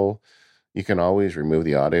B-roll, you can always remove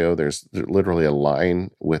the audio. There's literally a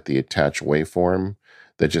line with the attached waveform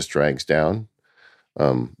that just drags down.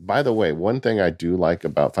 By the way, one thing I do like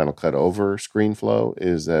about Final Cut over ScreenFlow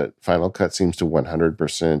is that Final Cut seems to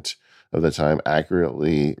 100% of the time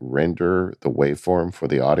accurately render the waveform for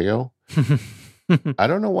the audio. I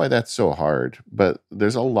don't know why that's so hard, but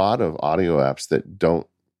there's a lot of audio apps that don't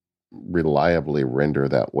reliably render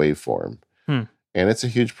that waveform. And it's a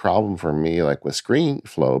huge problem for me, like with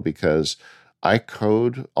ScreenFlow, because I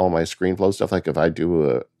code all my ScreenFlow stuff. Like if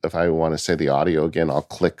I want to say the audio again, I'll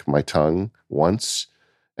click my tongue once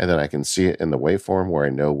and then I can see it in the waveform where I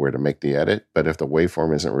know where to make the edit. But if the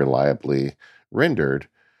waveform isn't reliably rendered,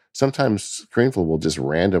 sometimes ScreenFlow will just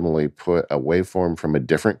randomly put a waveform from a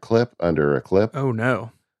different clip under a clip. Oh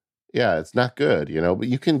no. Yeah, it's not good, but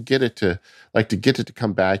you can get it to get it to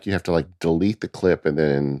come back. You have to delete the clip and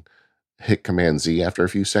then hit Command Z after a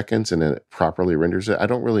few seconds and then it properly renders it. I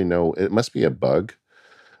don't really know. It must be a bug,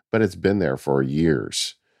 but it's been there for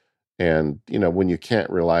years. And, when you can't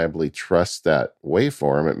reliably trust that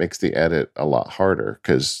waveform, it makes the edit a lot harder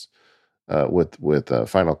because with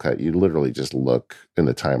Final Cut, you literally just look in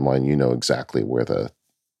the timeline, exactly where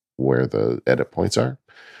the edit points are.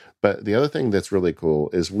 But the other thing that's really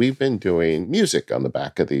cool is we've been doing music on the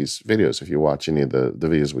back of these videos. If you watch any of the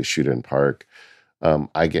videos we shoot in park,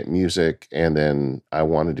 I get music, and then I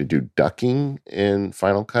wanted to do ducking in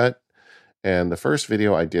Final Cut. And the first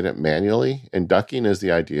video, I did it manually. And ducking is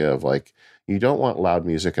the idea of you don't want loud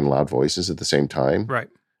music and loud voices at the same time. Right.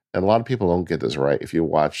 And a lot of people don't get this right. If you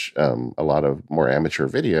watch a lot of more amateur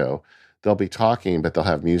video, they'll be talking, but they'll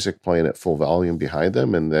have music playing at full volume behind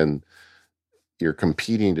them. And then you're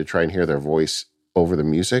competing to try and hear their voice over the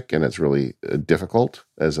music, and it's really difficult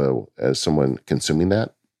as someone consuming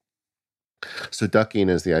that. So ducking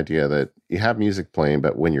is the idea that you have music playing,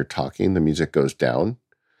 but when you're talking, the music goes down.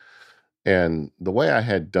 And the way I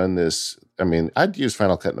had done this, I mean, I'd used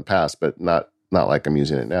Final Cut in the past, but not like I'm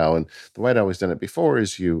using it now. And the way I'd always done it before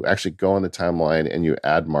is you actually go on the timeline and you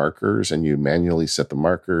add markers and you manually set the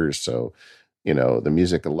markers. So the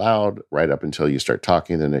music allowed right up until you start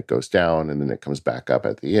talking, then it goes down and then it comes back up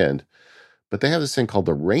at the end. But they have this thing called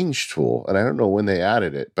the range tool. And I don't know when they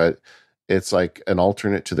added it, but it's like an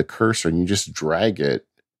alternate to the cursor, and you just drag it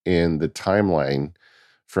in the timeline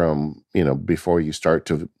from, before you start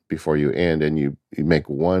to before you end, and you make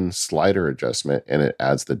one slider adjustment and it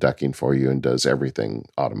adds the ducking for you and does everything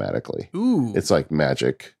automatically. Ooh. It's like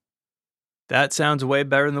magic. That sounds way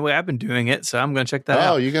better than the way I've been doing it, so I'm going to check that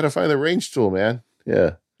out. Oh, you got to find the range tool, man.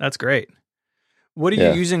 Yeah. That's great. What are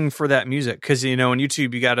you using for that music? Because, on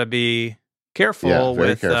YouTube, you got to be careful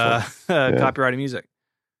with copyrighted music.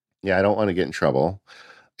 Yeah, I don't want to get in trouble.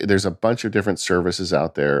 There's a bunch of different services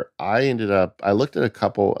out there. I looked at a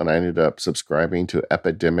couple and I ended up subscribing to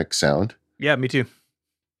Epidemic Sound. Yeah, me too.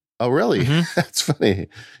 Oh, really? Mm-hmm. That's funny.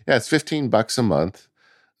 Yeah, it's $15 a month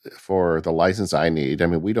for the license I need. I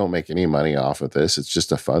mean, we don't make any money off of this. It's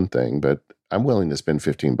just a fun thing, but I'm willing to spend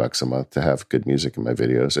 $15 a month to have good music in my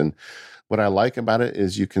videos. And what I like about it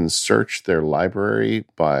is you can search their library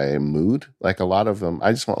by mood. Like a lot of them,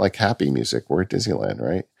 I just want happy music. We're at Disneyland,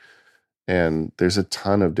 right? And there's a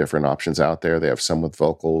ton of different options out there. They have some with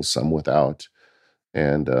vocals, some without.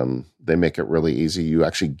 And they make it really easy. You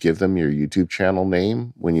actually give them your YouTube channel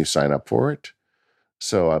name when you sign up for it.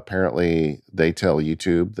 So apparently they tell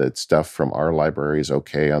YouTube that stuff from our library is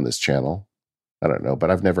okay on this channel. I don't know, but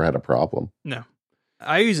I've never had a problem. No.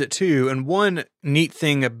 I use it too. And one neat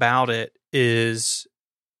thing about it is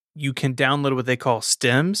you can download what they call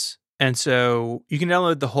stems. And so you can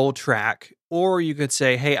download the whole track, or you could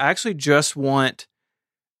say, hey, I actually just want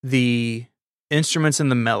the instruments and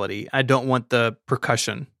the melody. I don't want the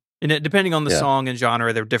percussion. And depending on the song and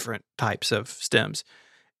genre, there are different types of stems.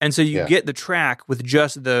 And so you get the track with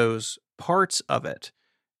just those parts of it.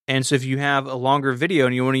 And so if you have a longer video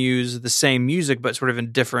and you want to use the same music, but sort of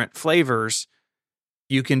in different flavors,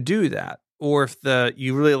 you can do that. Or if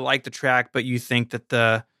you really like the track, but you think that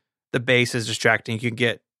the bass is distracting, you can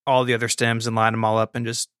get all the other stems and line them all up and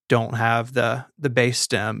just don't have the bass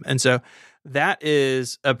stem. And so that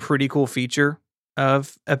is a pretty cool feature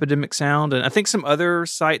of Epidemic Sound. And I think some other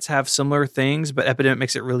sites have similar things, but Epidemic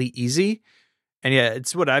makes it really easy. And yeah,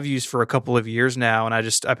 it's what I've used for a couple of years now. And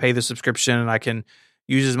I pay the subscription and I can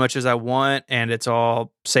use as much as I want. And it's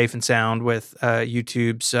all safe and sound with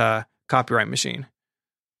YouTube's copyright machine.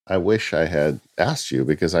 I wish I had asked you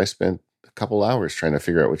because I spent a couple hours trying to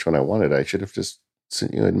figure out which one I wanted. I should have just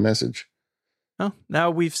sent you a message. Oh, now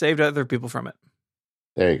we've saved other people from it.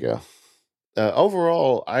 There you go.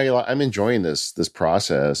 Overall, I'm enjoying this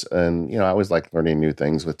process, and I always like learning new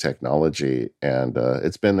things with technology, and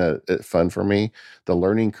it's been fun for me. The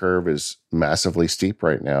learning curve is massively steep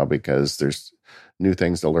right now because there's new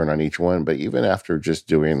things to learn on each one. But even after just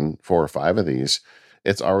doing 4 or 5 of these,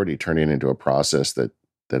 it's already turning into a process that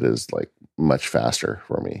is like much faster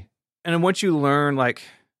for me. And then once you learn, like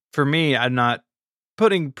for me, I'm not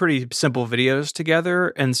putting pretty simple videos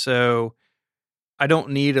together, and so I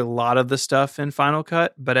don't need a lot of the stuff in Final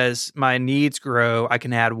Cut, but as my needs grow, I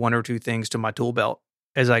can add 1 or 2 things to my tool belt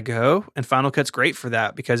as I go. And Final Cut's great for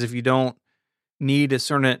that because if you don't need a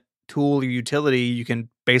certain tool or utility, you can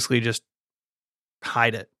basically just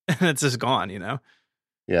hide it and it's just gone,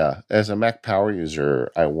 Yeah. As a Mac power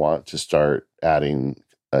user, I want to start adding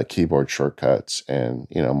keyboard shortcuts and,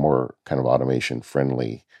 more kind of automation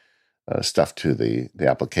friendly stuff to the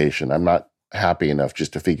application. I'm not happy enough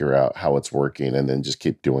just to figure out how it's working and then just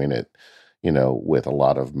keep doing it, with a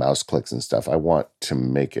lot of mouse clicks and stuff. I want to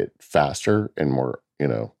make it faster and more,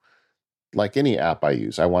 like any app I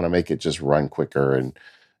use. I want to make it just run quicker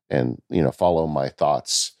and follow my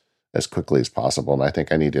thoughts as quickly as possible. And I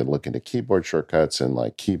think I need to look into keyboard shortcuts and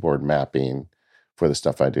like keyboard mapping for the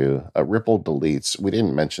stuff I do. Ripple deletes, we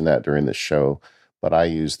didn't mention that during the show, but I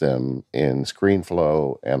use them in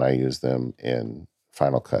ScreenFlow and I use them in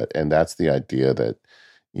Final Cut. And that's the idea that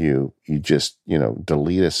you just,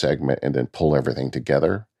 delete a segment and then pull everything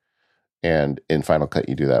together. And in Final Cut,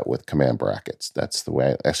 you do that with command brackets. That's the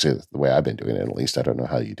way I've been doing it, at least. I don't know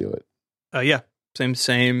how you do it. Yeah,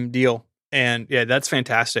 same deal. And yeah, that's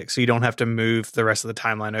fantastic. So you don't have to move the rest of the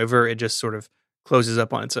timeline over. It just sort of closes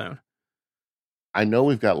up on its own. I know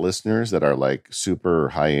we've got listeners that are like super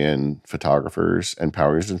high-end photographers and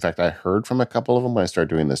power users. In fact, I heard from a couple of them when I started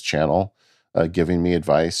doing this channel, giving me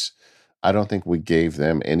advice. I don't think we gave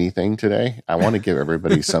them anything today. I want to give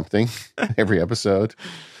everybody something every episode.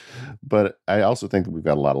 But I also think that we've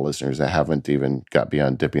got a lot of listeners that haven't even got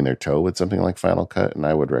beyond dipping their toe with something like Final Cut. And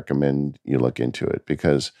I would recommend you look into it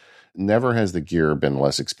because never has the gear been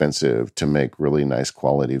less expensive to make really nice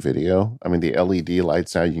quality video. I mean, the LED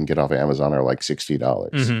lights now you can get off Amazon are like $60.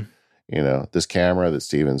 Mm-hmm. This camera that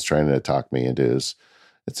Steven's trying to talk me into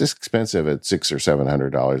it's just expensive at $600 or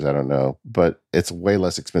 $700. I don't know, but it's way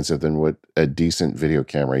less expensive than what a decent video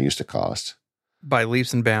camera used to cost by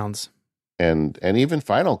leaps and bounds. And even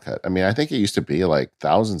Final Cut. I mean, I think it used to be like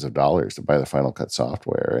thousands of dollars to buy the Final Cut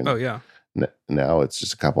software. And oh yeah. Now it's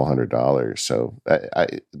just a couple $100. So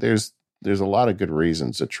there's a lot of good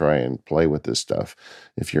reasons to try and play with this stuff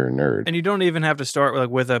if you're a nerd. And you don't even have to start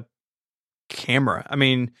with a camera. I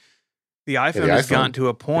mean, the iPhone has gotten to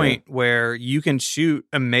a point where you can shoot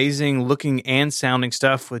amazing looking and sounding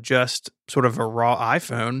stuff with just sort of a raw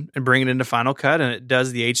iPhone and bring it into Final Cut, and it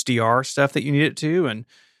does the HDR stuff that you need it to. And,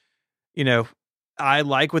 I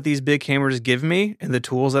like what these big cameras give me and the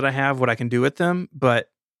tools that I have, what I can do with them,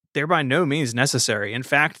 but they're by no means necessary. In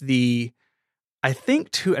fact, I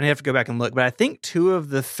think 2, and I have to go back and look, but I think 2 of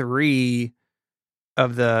the 3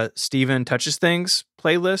 of the Steven Touches Things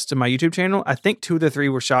playlist in my YouTube channel, I think 2 of the 3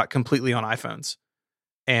 were shot completely on iPhones.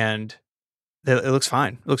 And it looks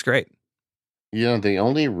fine. It looks great. The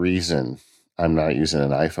only reason I'm not using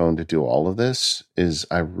an iPhone to do all of this is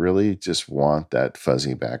I really just want that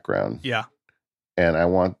fuzzy background. Yeah. And I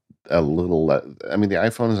want a little, the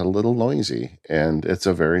iPhone is a little noisy and it's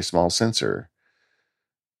a very small sensor.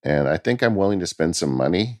 And I think I'm willing to spend some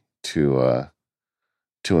money to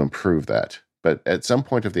improve that. But at some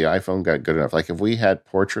point, if the iPhone got good enough, like if we had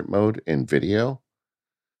portrait mode in video,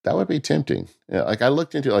 that would be tempting. Like I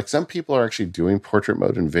looked into, like some people are actually doing portrait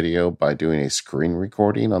mode in video by doing a screen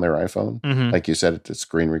recording on their iPhone. Mm-hmm. Like you said, it's a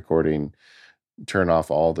screen recording, turn off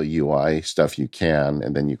all the UI stuff you can,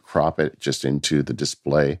 and then you crop it just into the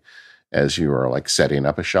display as you are like setting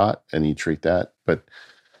up a shot and you treat that. But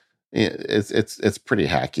it's pretty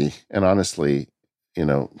hacky. And honestly,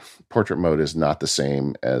 portrait mode is not the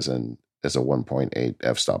same as a 1.8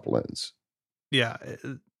 f-stop lens. Yeah.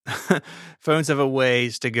 Phones have a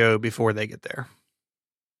ways to go before they get there.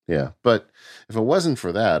 Yeah. But if it wasn't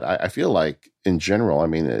for that, I feel like in general,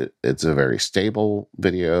 it's a very stable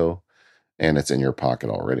video and it's in your pocket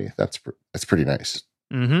already. That's pretty nice.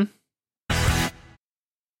 Mm-hmm.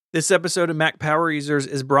 This episode of Mac Power Users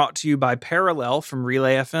is brought to you by Parallel from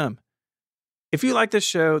Relay FM. If you like this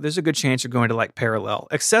show, there's a good chance you're going to like Parallel.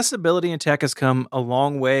 Accessibility in tech has come a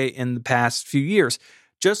long way in the past few years.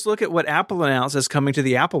 Just look at what Apple announced is coming to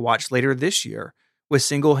the Apple Watch later this year with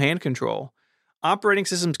single hand control. Operating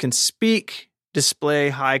systems can speak, display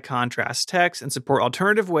high contrast text, and support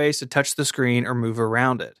alternative ways to touch the screen or move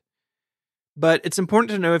around it. But it's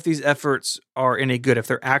important to know if these efforts are any good, if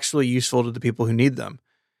they're actually useful to the people who need them.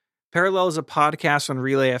 Parallel is a podcast on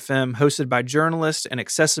Relay FM hosted by journalist and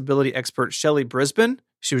accessibility expert Shelley Brisbane.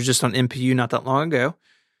 She was just on MPU not that long ago.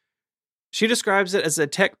 She describes it as a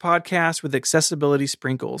tech podcast with accessibility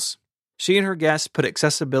sprinkles. She and her guests put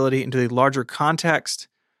accessibility into a larger context.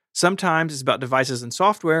 Sometimes it's about devices and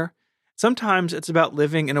software. Sometimes it's about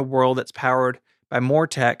living in a world that's powered by more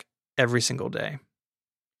tech every single day.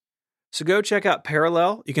 So go check out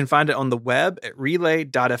Parallel. You can find it on the web at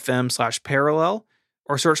relay.fm/parallel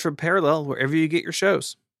or search for Parallel wherever you get your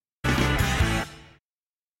shows.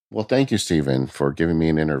 Well, thank you, Stephen, for giving me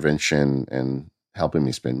an intervention and helping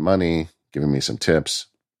me spend money, giving me some tips.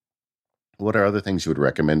 What are other things you would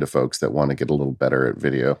recommend to folks that want to get a little better at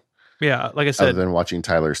video? Yeah, like I said, other than watching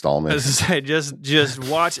Tyler Stallman. As I say, just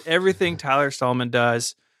watch everything Tyler Stallman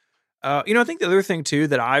does. I think the other thing too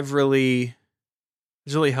that has really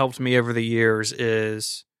helped me over the years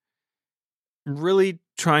is really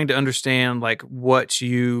trying to understand what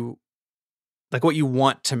you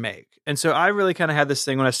want to make. And so I really kind of had this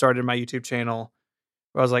thing when I started my YouTube channel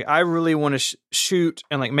where I was like, I really want to shoot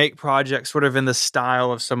and make projects sort of in the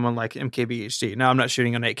style of someone like MKBHD. Now I'm not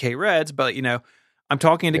shooting on 8K Reds, but I'm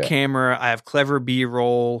talking to camera. I have clever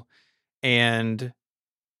B-roll, and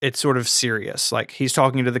it's sort of serious. Like he's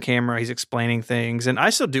talking to the camera, he's explaining things, and I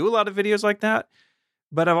still do a lot of videos like that.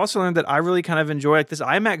 But I've also learned that I really kind of enjoy this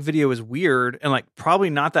iMac video is weird and probably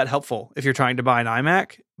not that helpful if you're trying to buy an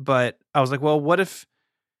iMac. But I was like, well, what if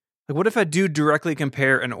I do directly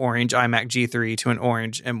compare an orange iMac G3 to an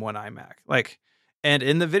orange M1 iMac? And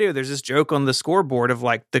in the video, there's this joke on the scoreboard of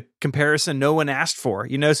the comparison no one asked for.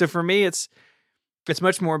 So for me, it's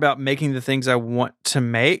much more about making the things I want to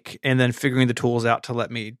make and then figuring the tools out to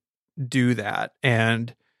let me do that.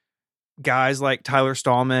 And guys like Tyler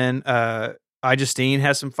Stallman, iJustine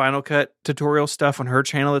has some Final Cut tutorial stuff on her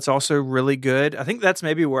channel that's also really good. I think that's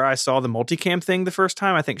maybe where I saw the multicam thing the first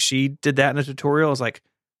time. I think she did that in a tutorial. I was like,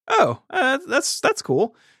 oh, that's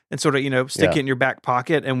cool. And sort of, stick it in your back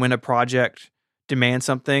pocket. And when a project demands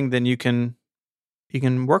something, then you can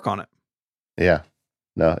work on it. Yeah.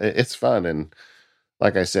 No, it's fun. And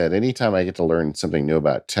like I said, anytime I get to learn something new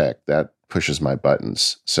about tech, that pushes my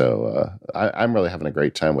buttons. So I'm really having a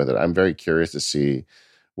great time with it. I'm very curious to see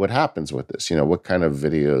what happens with this. What kind of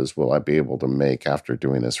videos will I be able to make after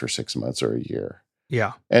doing this for 6 months or a year?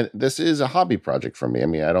 Yeah. And this is a hobby project for me. I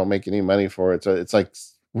mean, I don't make any money for it. So it's like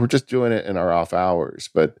we're just doing it in our off hours.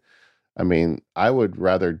 But I mean, I would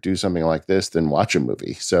rather do something like this than watch a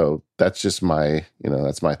movie. So that's just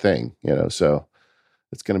that's my thing, so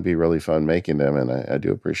it's going to be really fun making them. And I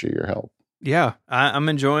do appreciate your help. Yeah. I'm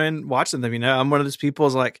enjoying watching them. I'm one of those people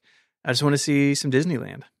is I just want to see some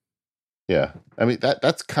Disneyland. Yeah. I mean,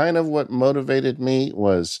 that's kind of what motivated me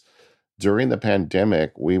was during the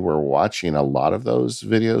pandemic, we were watching a lot of those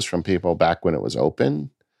videos from people back when it was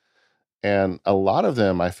open. And a lot of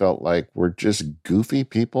them I felt like were just goofy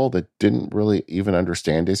people that didn't really even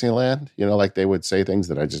understand Disneyland. They would say things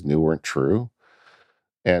that I just knew weren't true.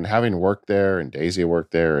 And having worked there and Daisy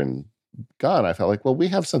worked there and gone, I felt like, well, we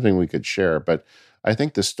have something we could share. But I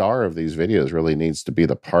think the star of these videos really needs to be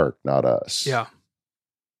the park, not us. Yeah.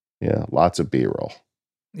 Yeah. Lots of B-roll.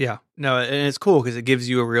 Yeah. No, and it's cool because it gives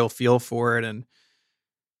you a real feel for it. And,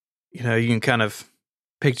 you can kind of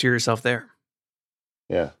picture yourself there.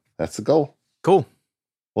 Yeah. That's the goal. Cool.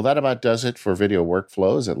 Well, that about does it for video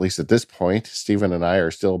workflows, at least at this point. Stephen and I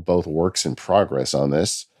are still both works in progress on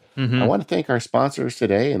this. Mm-hmm. I want to thank our sponsors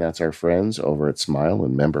today, and that's our friends over at Smile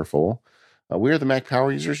and Memberful. We are the Mac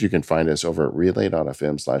Power Users. You can find us over at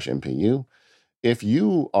relay.fm/MPU. If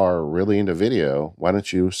you are really into video, why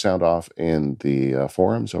don't you sound off in the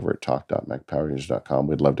forums over at talk.macpowerusers.com.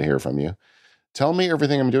 We'd love to hear from you. Tell me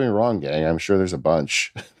everything I'm doing wrong, gang. I'm sure there's a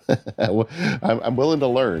bunch. I'm willing to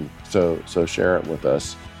learn, so share it with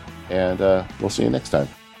us. And we'll see you next time.